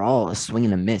overall a swing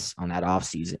and a miss on that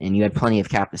offseason, and you had plenty of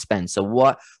cap to spend. So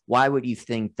why would you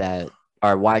think that,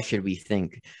 or why should we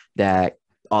think that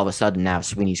all of a sudden now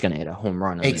Sweeney's going to hit a home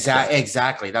run?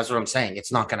 Exactly. That's what I'm saying.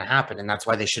 It's not going to happen, and that's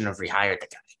why they shouldn't have rehired the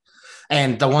guy.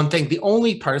 And the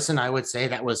only person I would say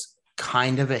that was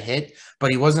kind of a hit,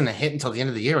 but he wasn't a hit until the end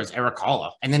of the year. It was Eric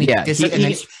Halla, and then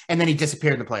and then he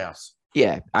disappeared in the playoffs.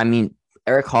 Yeah, I mean,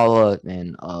 Eric Halla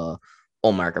and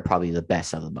Olmark are probably the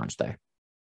best of the bunch there.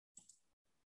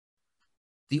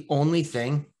 The only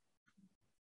thing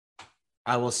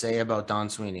I will say about Don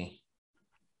Sweeney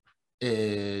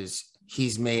is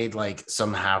he's made like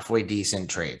some halfway decent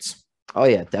trades. Oh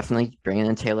yeah, definitely bringing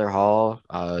in Taylor Hall.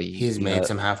 He's made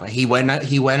some halfway. He went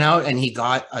out and he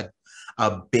got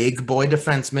a big boy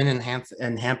defenseman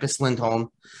in Hampus Lindholm.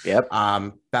 Yep.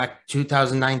 Back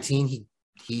 2019,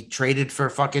 he traded for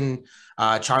fucking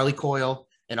Charlie Coyle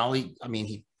and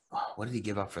what did he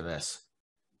give up for this?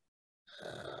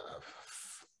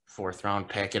 Fourth round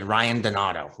pick and Ryan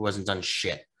Donato, who hasn't done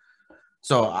shit.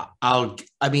 So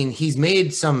he's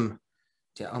made some.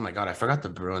 Oh my God, I forgot the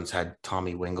Bruins had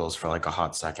Tommy Wingles for like a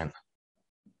hot second.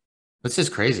 This is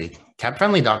crazy.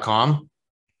 Capfriendly.com.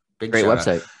 Great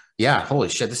website. Yeah, holy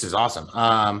shit, this is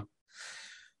awesome.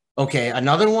 Okay,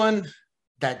 another one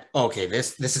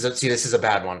this is a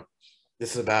bad one.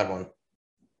 This is a bad one.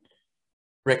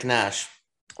 Rick Nash.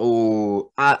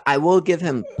 Oh, I will give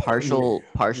him partial.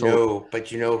 No,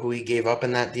 but you know who he gave up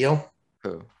in that deal?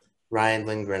 Who? Ryan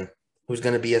Lindgren, who's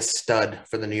going to be a stud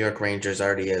for the New York Rangers,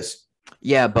 already is.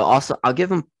 Yeah, but also I'll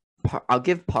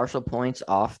give partial points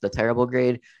off the terrible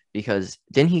grade because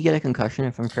didn't he get a concussion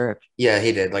if I'm correct? Yeah,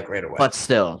 he did, like right away. But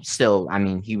still, I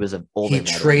mean, he was an older. He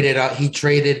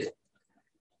traded.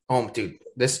 Oh, dude,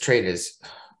 this trade is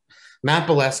Matt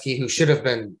Bolesky, who should have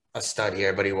been a stud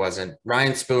here, but he wasn't.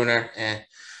 Ryan Spooner and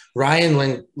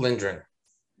Ryan Lindgren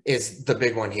is the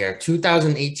big one here.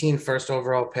 2018 first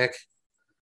overall pick.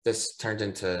 This turned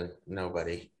into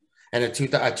nobody. And a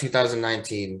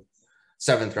 2019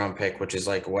 seventh round pick, which is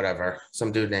like whatever.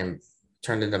 Some dude named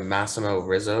turned into Massimo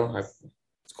Rizzo.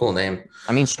 It's a cool name.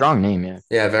 I mean, strong name, yeah.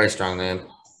 Yeah, very strong name.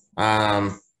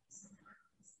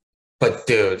 But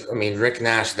dude, I mean, Rick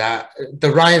Nash,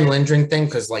 the Ryan Lindgren thing,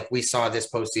 because like we saw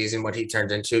this postseason what he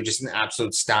turned into, just an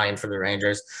absolute stallion for the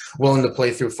Rangers, willing to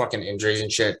play through fucking injuries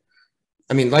and shit.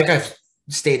 I mean, like I've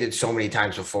stated so many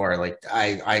times before, like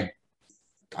I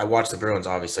watch the Bruins,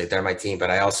 obviously they're my team,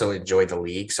 but I also enjoy the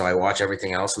league, so I watch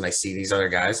everything else and I see these other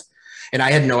guys, and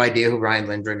I had no idea who Ryan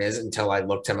Lindgren is until I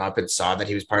looked him up and saw that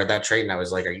he was part of that trade, and I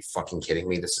was like, "Are you fucking kidding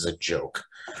me? This is a joke."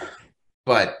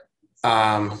 But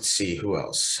let's see who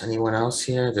else. Anyone else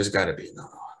here? There's got to be another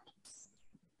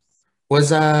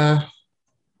one.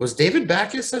 Was David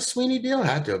Backes a Sweeney deal?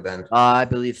 Had to have been. I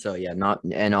believe so. Yeah, not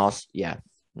the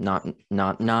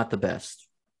best.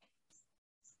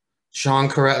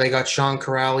 They got Sean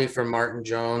Corrali for Martin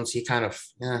Jones. He kind of,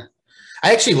 yeah.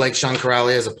 I actually like Sean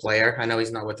Corrali as a player. I know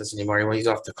he's not with us anymore. He's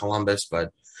off to Columbus,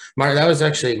 but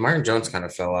Martin Jones kind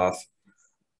of fell off.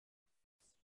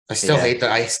 I still hate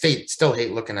that. I still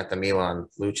hate looking at the Milan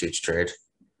Lucic trade.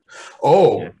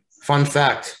 Oh, yeah. Fun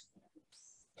fact.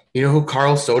 You know who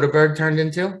Carl Soderberg turned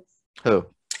into? Who?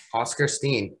 Oscar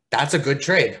Steen. That's a good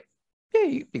trade.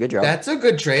 Yeah, good job. That's a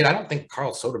good trade. I don't think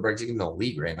Carl Soderberg's even in the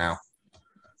league right now.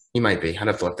 He might be. I'd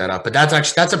have to look that up. But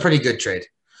that's a pretty good trade.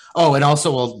 Oh, and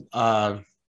also, part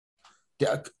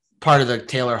of the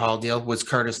Taylor Hall deal was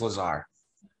Curtis Lazar.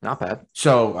 Not bad.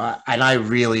 So, and I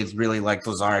really, really like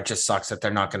Lazar. It just sucks that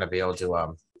they're not going to be able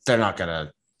to. They're not going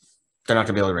to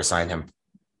be able to resign him.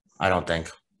 I don't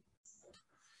think.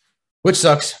 Which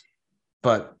sucks,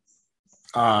 but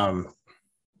that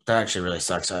actually really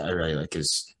sucks. I really like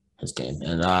his game,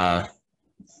 and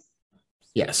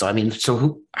yeah. So I mean,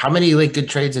 how many like good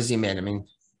trades has he made? I mean,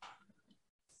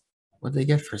 what did they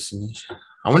get for Sinisha?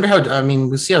 I wonder how. I mean,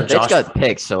 we'll see how Josh got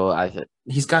picked. So I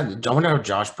wonder how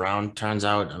Josh Brown turns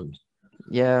out.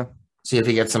 Yeah. See if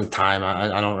he gets some time.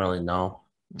 I don't really know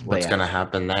what's going to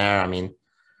happen there. I mean,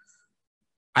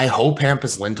 I hope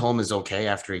Hampus Lindholm is okay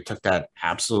after he took that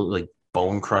absolutely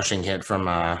bone-crushing hit from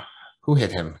who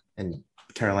hit him in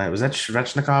Carolina? Was that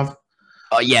Svechnikov?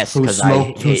 Oh, yes. Who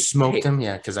smoked him?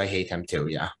 Yeah, because I hate him too.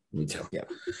 Yeah, me too.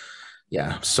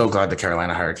 Yeah. I'm so glad the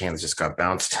Carolina Hurricanes just got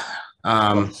bounced.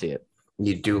 Love to see it.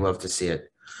 You do love to see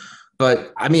it.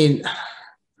 But, I mean,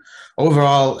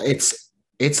 overall, it's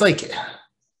like, if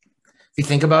you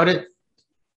think about it,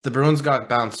 the Bruins got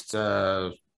bounced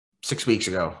 6 weeks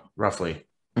ago, roughly.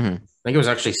 Mm-hmm. I think it was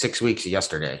actually 6 weeks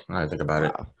yesterday, when I think about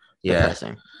it. Yeah.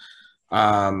 Depressing.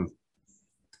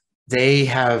 They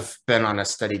have been on a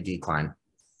steady decline.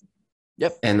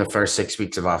 Yep. In the first 6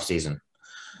 weeks of offseason.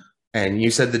 And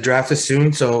you said the draft is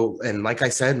soon. So, and like I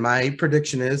said, my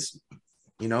prediction is,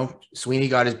 Sweeney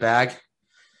got his bag.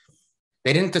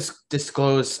 They didn't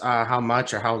disclose how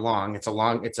much or how long. It's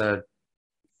a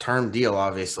term deal,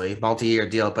 obviously, multi-year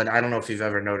deal. But I don't know if you've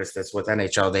ever noticed this with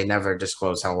NHL. They never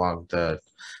disclose how long the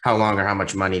how long or how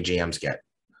much money GMs get.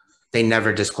 They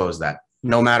never disclose that,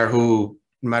 no matter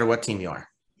what team you are.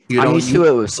 I'm used to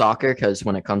it with soccer because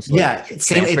when it comes to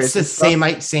same. It's the same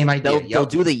idea. They'll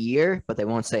do the year, but they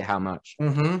won't say how much.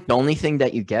 Mm-hmm. The only thing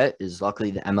that you get is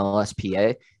luckily the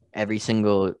MLSPA. Every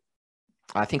single,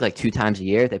 I think like 2 times a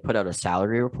year, they put out a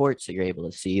salary report, so you're able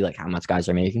to see like how much guys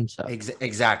are making. So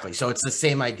exactly. So it's the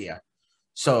same idea.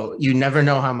 So you never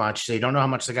know how much. So you don't know how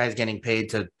much the guy's getting paid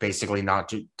to basically not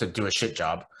to do a shit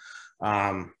job.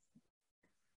 But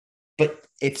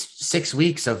it's 6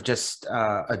 weeks of just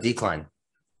a decline.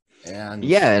 And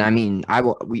I mean, I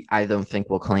don't think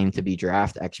we'll claim to be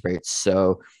draft experts.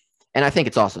 So, and I think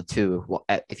it's also too, well,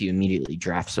 if you immediately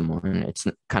draft someone, it's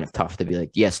kind of tough to be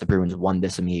like, yes, the Bruins won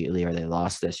this immediately or they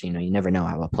lost this. You never know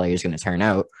how a player is going to turn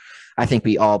out. I think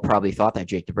we all probably thought that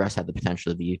Jake DeBrusk had the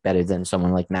potential to be better than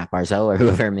someone like Matt Barzal or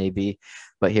whoever it may be,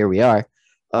 but here we are.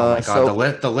 Oh my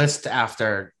God, the list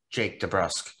after Jake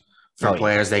DeBrusk for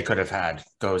players they could have had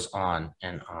goes on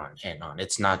and on and on.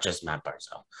 It's not just Matt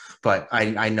Barzal, but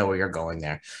I know where you're going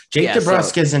there. Jake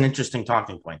DeBrusk is an interesting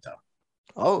talking point, though.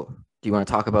 Oh, do you want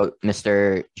to talk about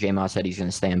Mr. J-Moss said he's going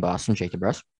to stay in Boston, Jake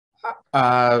DeBrusk?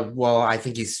 Well, I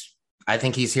think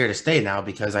he's here to stay now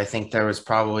because I think there was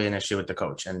probably an issue with the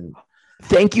coach. And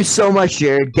thank you so much,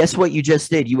 Jared. Guess what you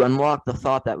just did? You unlocked the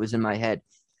thought that was in my head.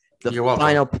 You're welcome.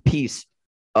 Final piece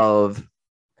of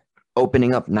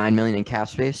opening up $9 million in cap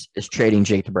space is trading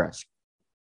Jake DeBrusk.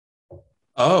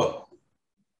 Oh.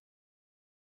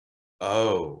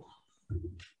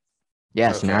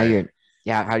 Yeah, so now you're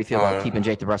how do you feel about keeping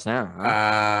Jake DeBrusk now?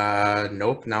 Huh?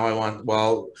 Nope. Now I want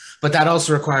but that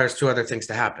also requires 2 other things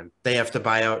to happen. They have to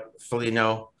buy out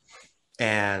Foligno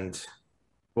and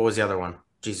what was the other one?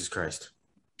 Jesus Christ.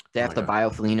 They have to buy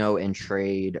out Foligno and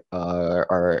trade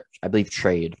or I believe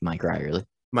trade Mike Riley.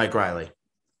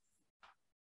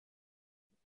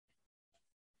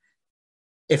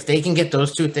 If they can get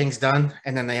those 2 things done,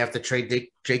 and then they have to trade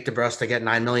Jake DeBrusk to get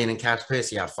 $9 million in cap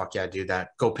space, fuck yeah, do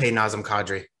that. Go pay Nazem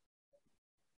Kadri.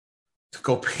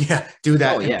 Do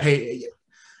that and pay.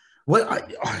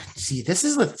 See, this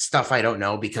is the stuff I don't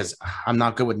know because I'm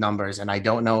not good with numbers, and I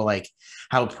don't know like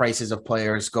how prices of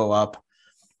players go up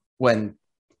when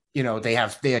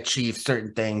they achieve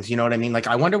certain things. You know what I mean? Like,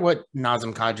 I wonder what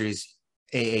Nazem Kadri's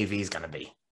AAV is going to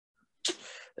be.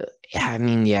 I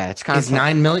mean, it's kind of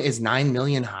is 9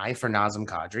 million high for Nazem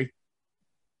Kadri?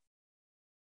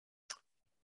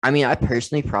 I mean, I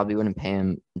personally probably wouldn't pay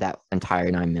him that entire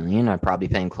 $9 million. I'd probably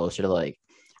pay him closer to I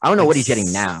don't know what he's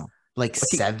getting now. Like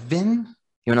 7?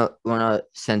 You wanna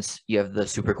since you have the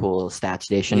super cool stat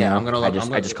station now. I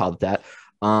just called it that.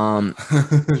 Can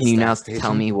you now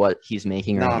tell me what he's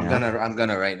making right now? I'm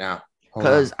gonna right now.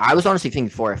 Because I was honestly thinking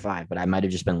 4 or 5, but I might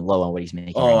have just been low on what he's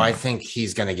making. Oh, I think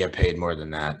he's gonna get paid more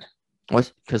than that.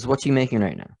 What's he making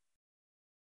right now?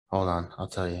 Hold on, I'll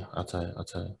tell you.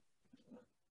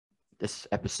 This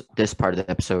part of the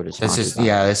episode is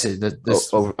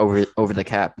over the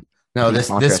cap. No, this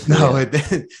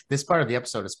part of the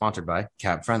episode is sponsored by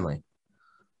Cap Friendly.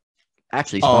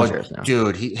 Actually, sponsors now.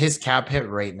 Dude, his cap hit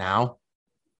right now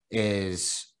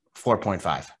is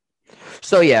 4.5.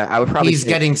 So I would probably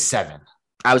getting 7.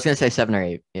 I was gonna say 7 or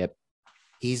 8. Yep,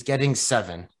 he's getting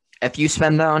 7. If you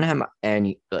spend that on him,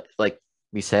 and like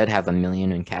we said, have $1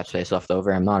 million in cap space left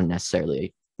over, I'm not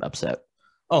necessarily upset.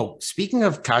 Oh, speaking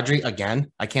of Kadri,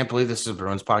 again, I can't believe this is a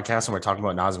Bruins podcast and we're talking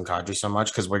about Nazem Kadri so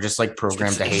much because we're just like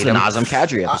programmed to hate him. It's the Nazem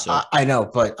Kadri episode. I know,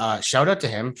 but shout out to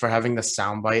him for having the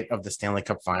soundbite of the Stanley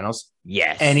Cup Finals.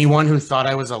 Yes. Anyone who thought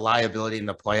I was a liability in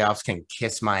the playoffs can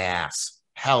kiss my ass.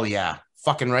 Hell yeah.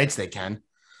 Fucking rights they can.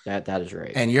 That is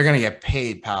right. And you're going to get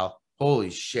paid, pal.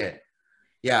 Holy shit.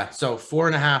 Yeah, so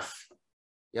 4.5.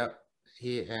 Yep.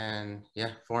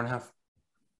 4.5.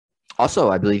 Also,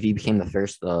 I believe he became the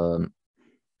first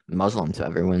Muslim to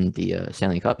ever win the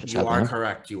Stanley Cup. You are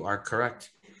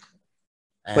correct.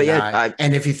 And, but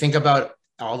and if you think about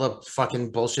all the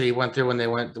fucking bullshit he went through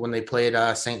when they played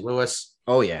St. Louis.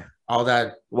 Oh yeah, all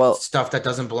that stuff that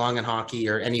doesn't belong in hockey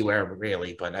or anywhere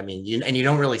really. But I mean, you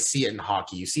don't really see it in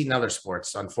hockey. You see it in other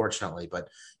sports, unfortunately, but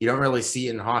you don't really see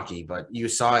it in hockey. But you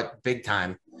saw it big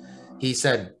time. He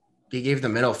said he gave the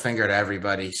middle finger to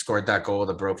everybody. Scored that goal with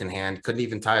a broken hand. Couldn't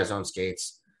even tie his own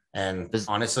skates. And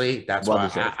honestly, that's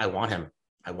why I want him.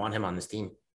 I want him on this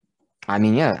team. I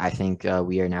mean, I think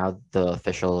we are now the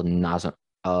official Nazem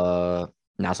Kadri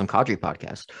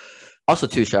podcast. Also,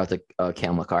 too, shout out to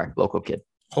Cam Makar, local kid.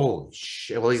 Holy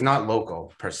shit! Well, he's not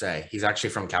local per se. He's actually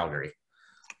from Calgary.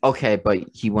 Okay, but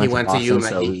he went to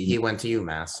Boston, he went to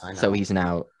UMass. I know. So he's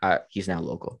now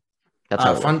local.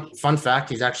 That's fun fact.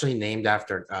 He's actually named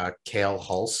after Cale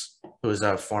Hulse, who's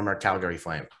a former Calgary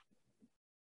Flame.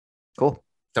 Cool.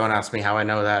 Don't ask me how I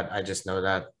know that. I just know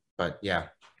that. But yeah,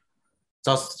 it's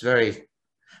also very.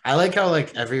 I like how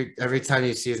like every time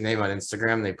you see his name on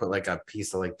Instagram, they put like a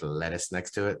piece of like the lettuce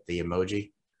next to it, the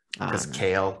emoji, because No.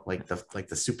 kale, like the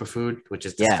superfood, which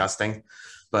is Yeah, disgusting.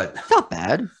 But it's not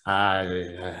bad. and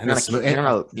You're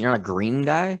not a, you're not a green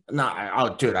guy. no,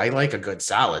 oh, dude, I like a good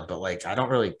salad, but like I don't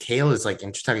really. Kale is like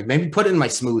interesting. Maybe put it in my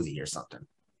smoothie or something,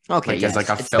 Okay, like as like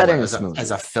yes, a it's better filler, than as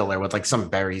smoothie. a filler with like some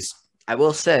berries. I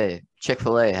will say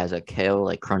Chick-fil-A has a kale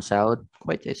like crunch salad,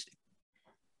 quite tasty.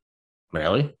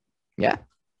 Really? Yeah,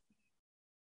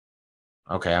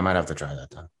 Okay, I might have to try that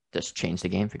then. just change the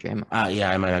game for J-Mo.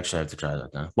 Yeah, I might actually have to try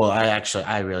that then. Well,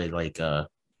 I really like I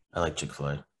like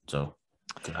Chick-fil-A. So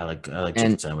I like chicken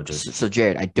And sandwiches. so,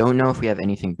 Jared, I don't know if we have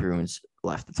anything Bruins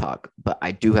left to talk, but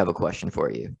I do have a question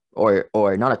for you, or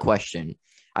not a question.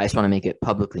 I just want to make it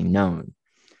publicly known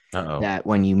Uh-oh. that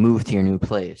when you moved to your new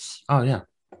place, Oh yeah.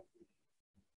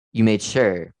 you made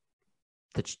sure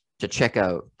to check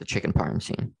out the chicken parm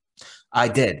scene. I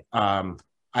did.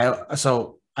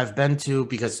 I've been to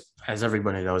because as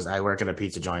everybody knows, I work at a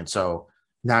pizza joint. So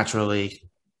naturally,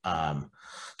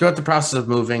 throughout the process of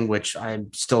moving, which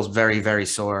I'm still very, very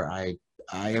sore, I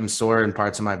am sore in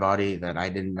parts of my body that I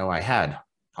didn't know I had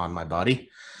on my body.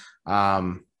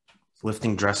 Um,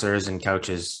 Lifting dressers and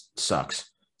couches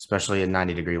sucks, especially in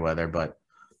 90-degree weather. But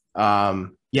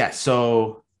yeah,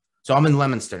 so I'm in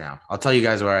Leominster now. I'll tell you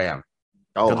guys where I am.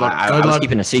 Oh, Good luck. I Good was luck.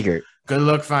 keeping a secret. Good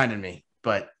luck finding me.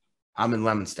 But I'm in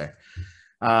Leominster.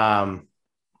 Um,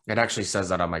 it actually says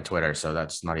that on my Twitter, so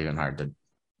that's not even hard to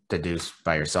deduce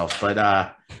by yourself.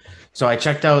 But so I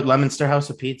checked out Leominster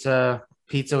House of Pizza.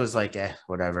 Pizza was like,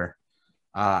 whatever.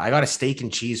 I got a steak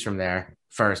and cheese from there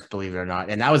first, believe it or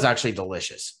not, and that was actually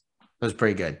delicious. It was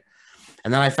pretty good.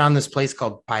 And then I found this place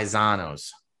called Paisanos.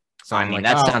 So I I'm mean,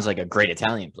 like, that oh, sounds like a great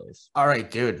Italian place. all right,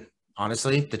 dude.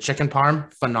 Honestly, the chicken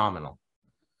parm, phenomenal.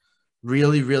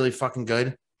 Really, really fucking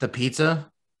good. The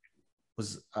pizza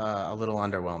was a little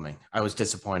underwhelming. I was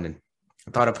disappointed.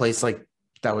 I thought a place like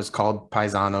that was called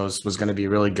Paisanos was going to be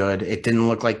really good. It didn't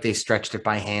look like they stretched it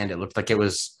by hand. It looked like it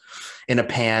was in a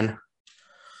pan.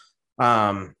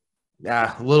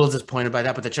 Yeah, a little disappointed by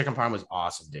that, but the chicken parm was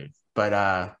awesome, dude.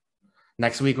 But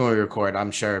next week when we record,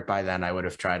 I'm sure by then I would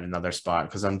have tried another spot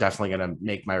because I'm definitely gonna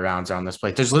make my rounds around this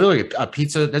place. There's literally a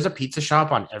pizza. There's a pizza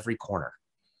shop on every corner.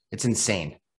 It's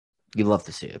insane. You love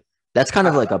to see it. That's kind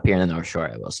of Uh, like up here in the North Shore,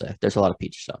 I will say. There's a lot of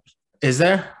pizza shops. is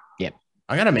there? Yep.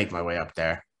 I gotta make my way up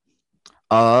there.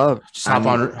 Just I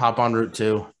mean, hop on Route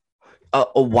 2.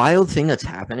 a wild thing that's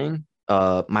happening.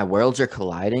 My worlds are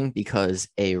colliding because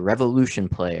a Revolution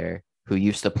player who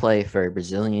used to play for a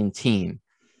Brazilian team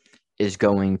is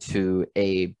going to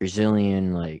a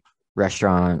Brazilian like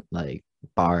restaurant, like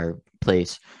bar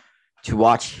place to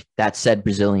watch that said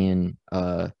Brazilian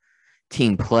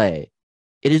team play.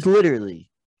 It is literally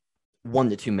 1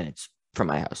 to 2 minutes from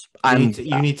my house.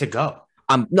 You need to go.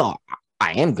 I'm no,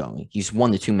 I am going. He's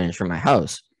 1 to 2 minutes from my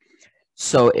house.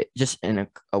 So it just in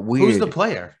a weird. Who's the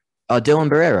player? Dylan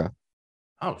Barrera.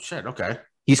 Oh shit. Okay.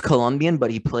 He's Colombian, but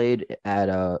he played at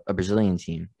a Brazilian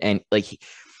team, and like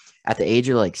at the age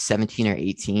of like 17 or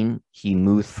 18, he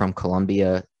moved from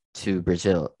Colombia to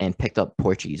Brazil and picked up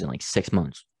Portuguese in like 6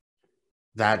 months.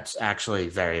 That's actually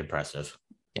very impressive.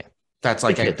 Yeah, That's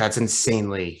like that's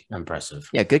insanely impressive.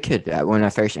 yeah, good kid. When I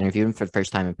first interviewed him for the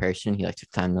first time in person, he like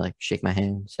took time to like shake my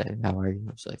hand, say how are you.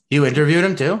 I was like, You interviewed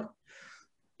him too?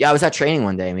 yeah, I was at training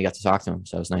one day and we got to talk to him,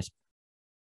 so it was nice.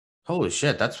 Holy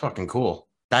shit, that's fucking cool.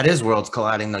 That is worlds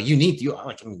colliding though. You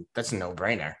like I mean, that's a no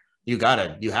brainer. You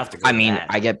have to go. I to mean, that.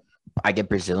 I get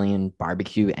Brazilian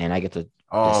barbecue and I get the.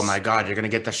 Oh my god, you're gonna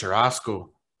get the churrasco.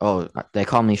 Oh, they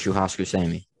call me Churrasco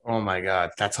Sammy. Oh my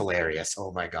god, that's hilarious.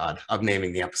 Oh my god, I'm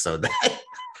naming the episode that.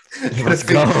 Let's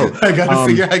go. I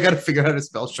gotta figure out how to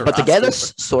spell churrasco. But to get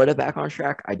us sort of back on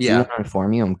track, I do Yeah. want to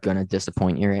inform you. I'm gonna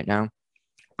disappoint you right now.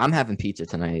 I'm having pizza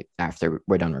tonight after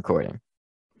we're done recording.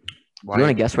 Why? You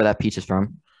want to guess where that pizza's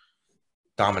from?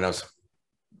 Domino's.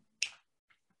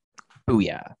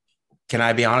 Booyah! Can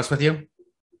I be honest with you?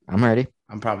 I'm ready.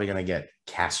 I'm probably gonna get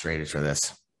castrated for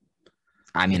this.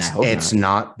 I mean, It's, I hope it's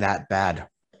not that bad.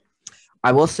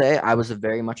 I will say I was a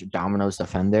very much a Domino's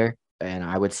defender, and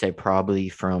I would say probably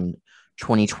from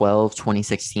 2012,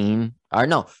 2016, or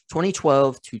no,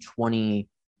 2012 to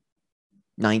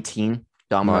 2019,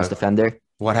 Domino's What? defender.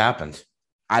 What happened?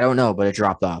 I don't know, but it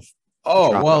dropped off.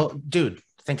 Oh, well, dude,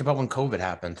 think about when COVID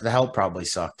happened. The help probably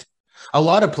sucked. A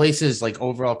lot of places, like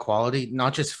overall quality,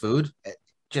 not just food, it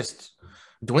just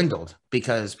dwindled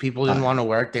because people didn't want to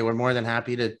work. They were more than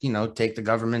happy to, take the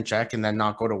government check and then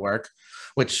not go to work,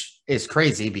 which is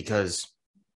crazy because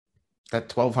that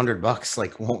 $1,200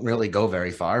 like won't really go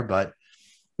very far. But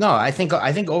no, I think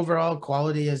overall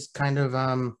quality has kind of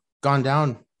gone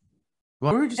down.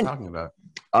 What were we just talking about?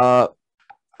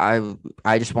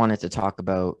 I just wanted to talk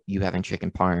about you having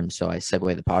chicken parm, so I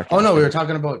segued the podcast. Oh no, we were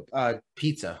talking about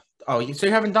pizza. Oh, so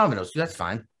you're having Domino's? That's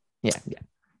fine. Yeah.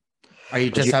 Are you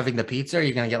just having the pizza? Or are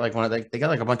you gonna get like one of they got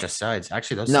like a bunch of sides?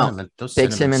 Actually, those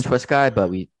big cinnamon twist guy, but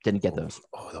we didn't get those.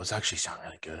 Oh, those actually sound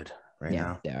really good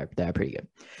now. They are pretty good.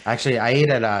 Actually, I ate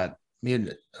at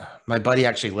my buddy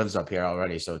actually lives up here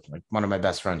already, so it's like one of my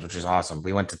best friends, which is awesome.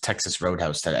 We went to Texas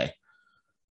Roadhouse today.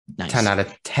 Nice. 10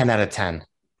 out of 10.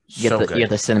 You get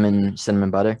the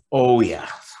cinnamon butter. Oh yeah.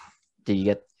 Did you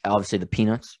get obviously the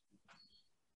peanuts?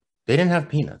 They didn't have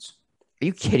peanuts. Are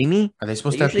you kidding me? Are they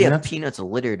supposed to have peanuts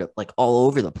littered like all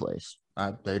over the place?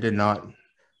 They did not.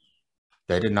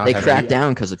 They did not. They cracked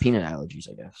down because of peanut allergies,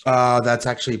 I guess. That's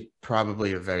actually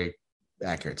probably a very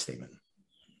accurate statement.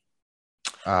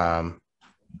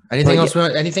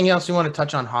 Anything else you want to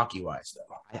touch on hockey wise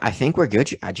though? I think we're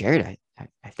good, Jared.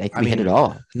 I think we hit it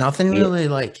all. Nothing really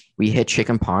like we hit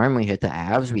chicken parm, we hit the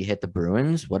Avs, we hit the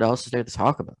Bruins. What else is there to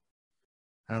talk about?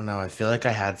 I don't know. I feel like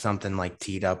I had something like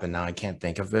teed up and now I can't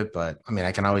think of it, but I mean,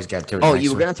 I can always get to it. Oh,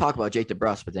 you were going to talk about Jake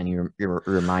DeBrusk, but then you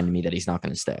reminded me that he's not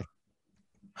going to stay.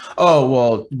 Oh,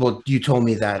 well, you told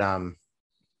me that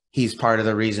he's part of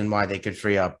the reason why they could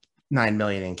free up $9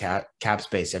 million in cap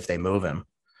space if they move him.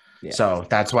 Yeah. So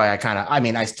that's why I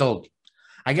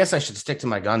guess I should stick to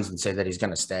my guns and say that he's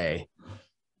going to stay.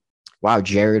 Wow,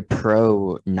 Jared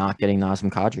Pro not getting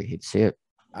Nazem Kadri. He'd see it.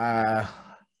 I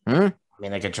mean,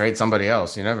 they could trade somebody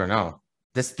else. You never know.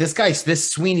 This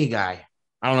Sweeney guy.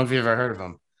 I don't know if you've ever heard of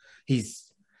him.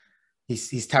 He's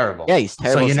terrible. Yeah, he's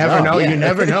terrible. So you never know. Yeah. You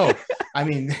never know. I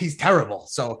mean, he's terrible.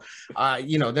 So,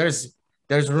 there's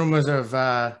rumors of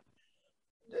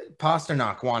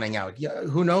Pasternak wanting out. Yeah,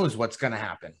 who knows what's going to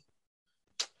happen?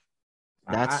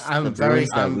 That's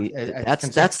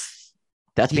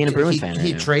being a Bruins fan.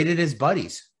 He traded his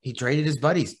buddies.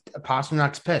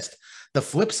 Pasternak's pissed. The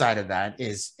flip side of that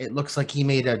is it looks like he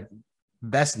made a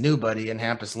best new buddy in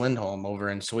Hampus Lindholm over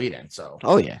in Sweden. So,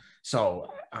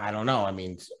 So I don't know. I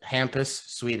mean, Hampus,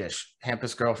 Swedish.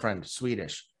 Hampus girlfriend,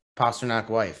 Swedish. Pasternak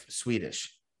wife,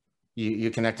 Swedish.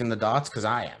 You connecting the dots? Because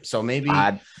I am. So maybe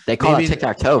they call it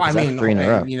tic-tac-toe. I mean, 3 in a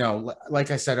row. You know,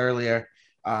 like I said earlier,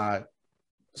 I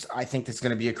think it's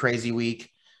going to be a crazy week.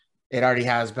 It already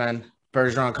has been.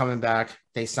 Bergeron coming back.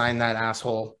 They signed that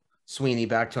asshole Sweeney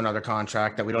back to another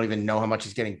contract that we don't even know how much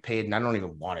he's getting paid. And I don't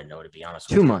even want to know, to be honest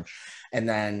with you. Too much. And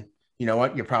then, you know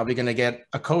what? You're probably going to get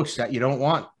a coach that you don't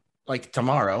want like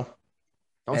tomorrow.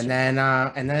 And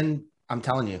then I'm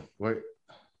telling you,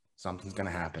 something's going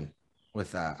to happen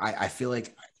with, I feel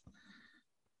like,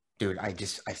 dude, I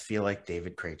feel like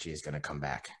David Krejci is going to come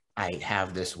back. I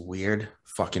have this weird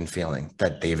fucking feeling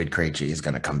that David Krejci is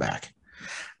going to come back.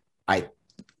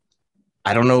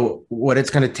 I don't know what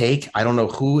it's going to take. I don't know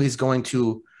who is going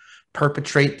to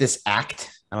perpetrate this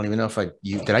act. I don't even know if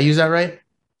did I use that right?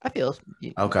 I feel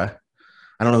okay.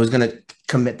 I don't know who's going to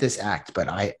commit this act,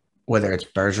 but whether it's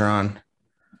Bergeron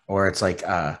or it's like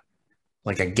a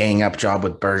gang up job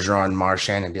with Bergeron,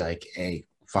 Marchand, and be like, hey,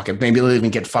 fuck it. Maybe they'll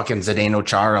even get fucking Zdeno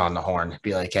Chara on the horn.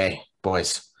 Be like, hey,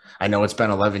 boys, I know it's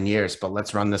been 11 years, but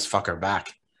let's run this fucker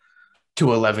back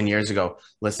to 11 years ago.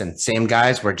 Listen, same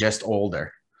guys, we're just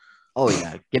older. Oh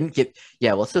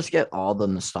yeah, let's just get all the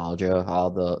nostalgia, all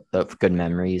the good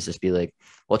memories. Just be like,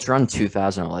 let's run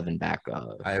 2011 back.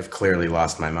 I have clearly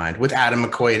lost my mind with Adam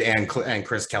McQuaid and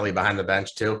Chris Kelly behind the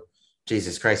bench too.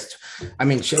 Jesus Christ! I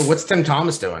mean, what's Tim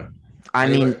Thomas doing? I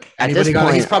mean, at this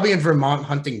point, he's probably in Vermont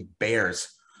hunting bears.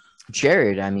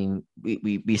 Jared, I mean,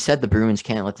 we said the Bruins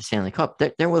can't let the Stanley Cup.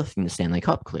 They're lifting the Stanley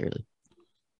Cup clearly.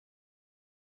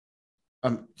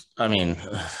 I mean.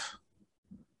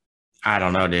 I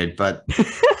don't know, dude, but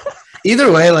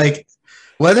either way, like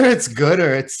whether it's good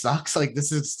or it sucks, like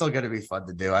this is still going to be fun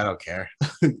to do. I don't care.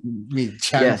 Me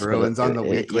chatting Bruins on the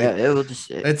weekly.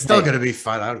 It's still going to be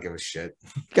fun. I don't give a shit.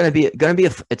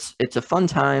 It's a fun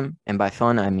time, and by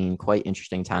fun I mean quite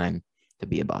interesting time to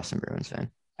be a Boston Bruins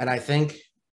fan. And I think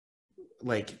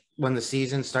like when the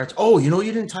season starts, you know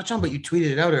you didn't touch on, but you tweeted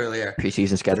it out earlier.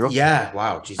 Preseason schedule? Yeah.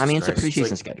 Wow. Jesus Christ. It's a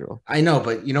preseason schedule. I know,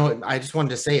 but you know what? I just wanted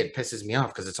to say it pisses me off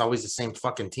because it's always the same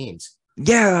fucking teams.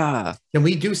 Yeah. Can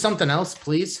we do something else,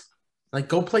 please? Like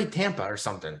go play Tampa or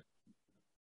something.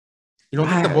 You don't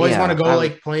think the boys want to go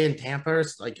play in Tampa? Or,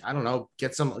 like, I don't know,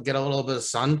 get a little bit of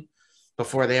sun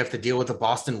before they have to deal with the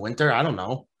Boston winter. I don't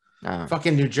know.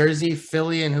 Fucking New Jersey,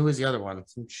 Philly, and who was the other one?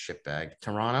 Some shitbag.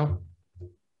 Toronto?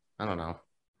 I don't know.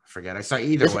 forget. I saw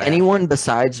either Just way. anyone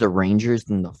besides the Rangers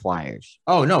and the Flyers.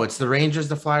 Oh no, it's the Rangers,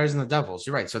 the Flyers, and the Devils.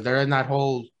 You're right. So they're in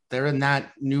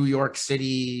that New York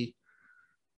City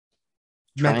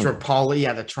Triangle. metropolitan.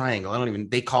 Yeah, the triangle. I don't even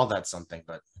they call that something,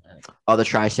 but Oh, the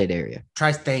tri-state area.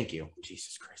 thank you.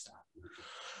 Jesus Christ.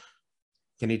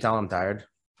 Can you tell I'm tired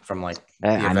from like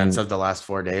I the events mean, of the last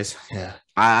 4 days? Yeah.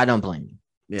 I don't blame you.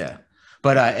 Yeah.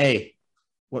 But hey,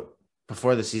 what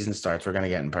before the season starts, we're gonna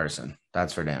get in person.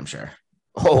 That's for damn sure.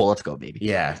 Oh, let's go, baby.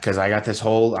 Yeah, because I have this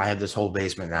whole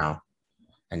basement now.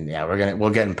 And yeah,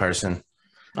 we'll get in person.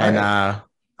 All And right.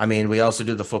 I mean, we also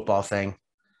do the football thing.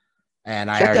 And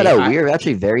Check that out. We're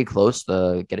actually very close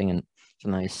to getting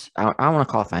some nice. I don't want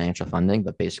to call it financial funding,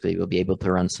 but basically we'll be able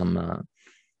to run some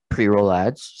pre-roll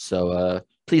ads. So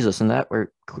please listen to that. We're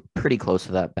pretty close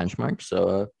to that benchmark.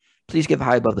 So please give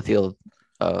High Above the Field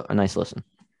a nice listen.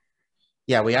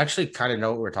 Yeah, we actually kind of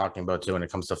know what we're talking about too when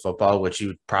it comes to football, which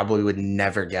you probably would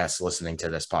never guess listening to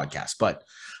this podcast. But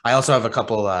I also have a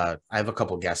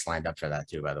couple guests lined up for that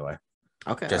too, by the way.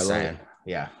 Okay. Just saying.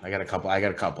 Yeah, I got a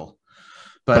couple.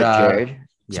 But Jared,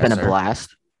 it's been a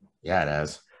blast. Yeah, it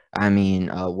has. I mean,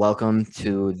 welcome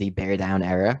to the Bear Down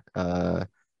era.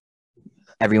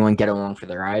 Everyone get along for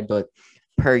the ride, but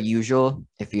per usual,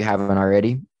 if you haven't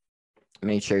already,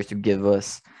 make sure to give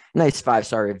us a nice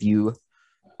 5-star review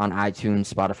on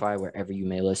iTunes, Spotify, wherever you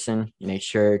may listen. Make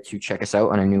sure to check us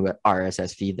out on our new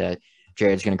RSS feed that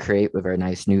Jared's going to create with our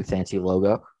nice new fancy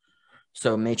logo.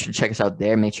 So make sure to check us out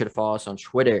there. Make sure to follow us on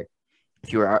Twitter.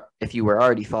 If you were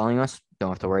already following us, don't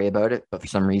have to worry about it. But for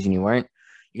some reason you weren't,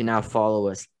 you can now follow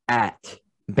us at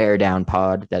Bear Down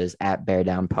Pod. That is at Bear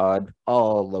Down Pod,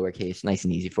 all lowercase, nice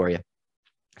and easy for you.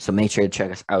 So make sure to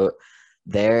check us out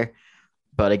there.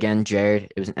 But again,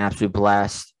 Jared, it was an absolute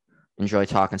blast. Enjoy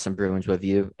talking some Bruins with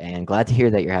you, and glad to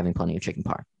hear that you're having plenty of chicken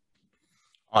parm.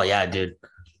 Oh yeah, dude,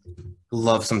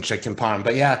 love some chicken parm.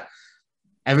 But yeah,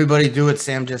 everybody do what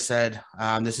Sam just said.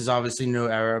 This is obviously new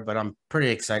era, but I'm pretty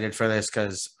excited for this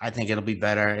because I think it'll be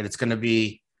better and it's going to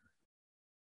be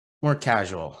more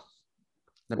casual.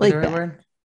 Laid back.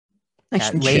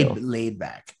 Nice and chill. Laid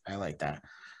back. I like that.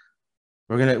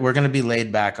 We're gonna be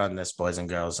laid back on this, boys and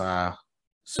girls.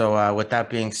 So with that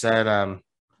being said,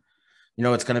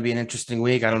 it's going to be an interesting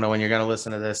week. I don't know when you're going to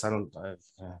listen to this.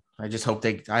 I just hope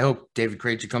I hope David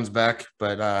Krejci comes back,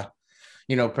 but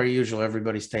per usual,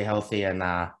 everybody stay healthy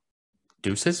and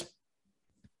deuces.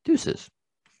 Deuces.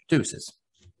 Deuces.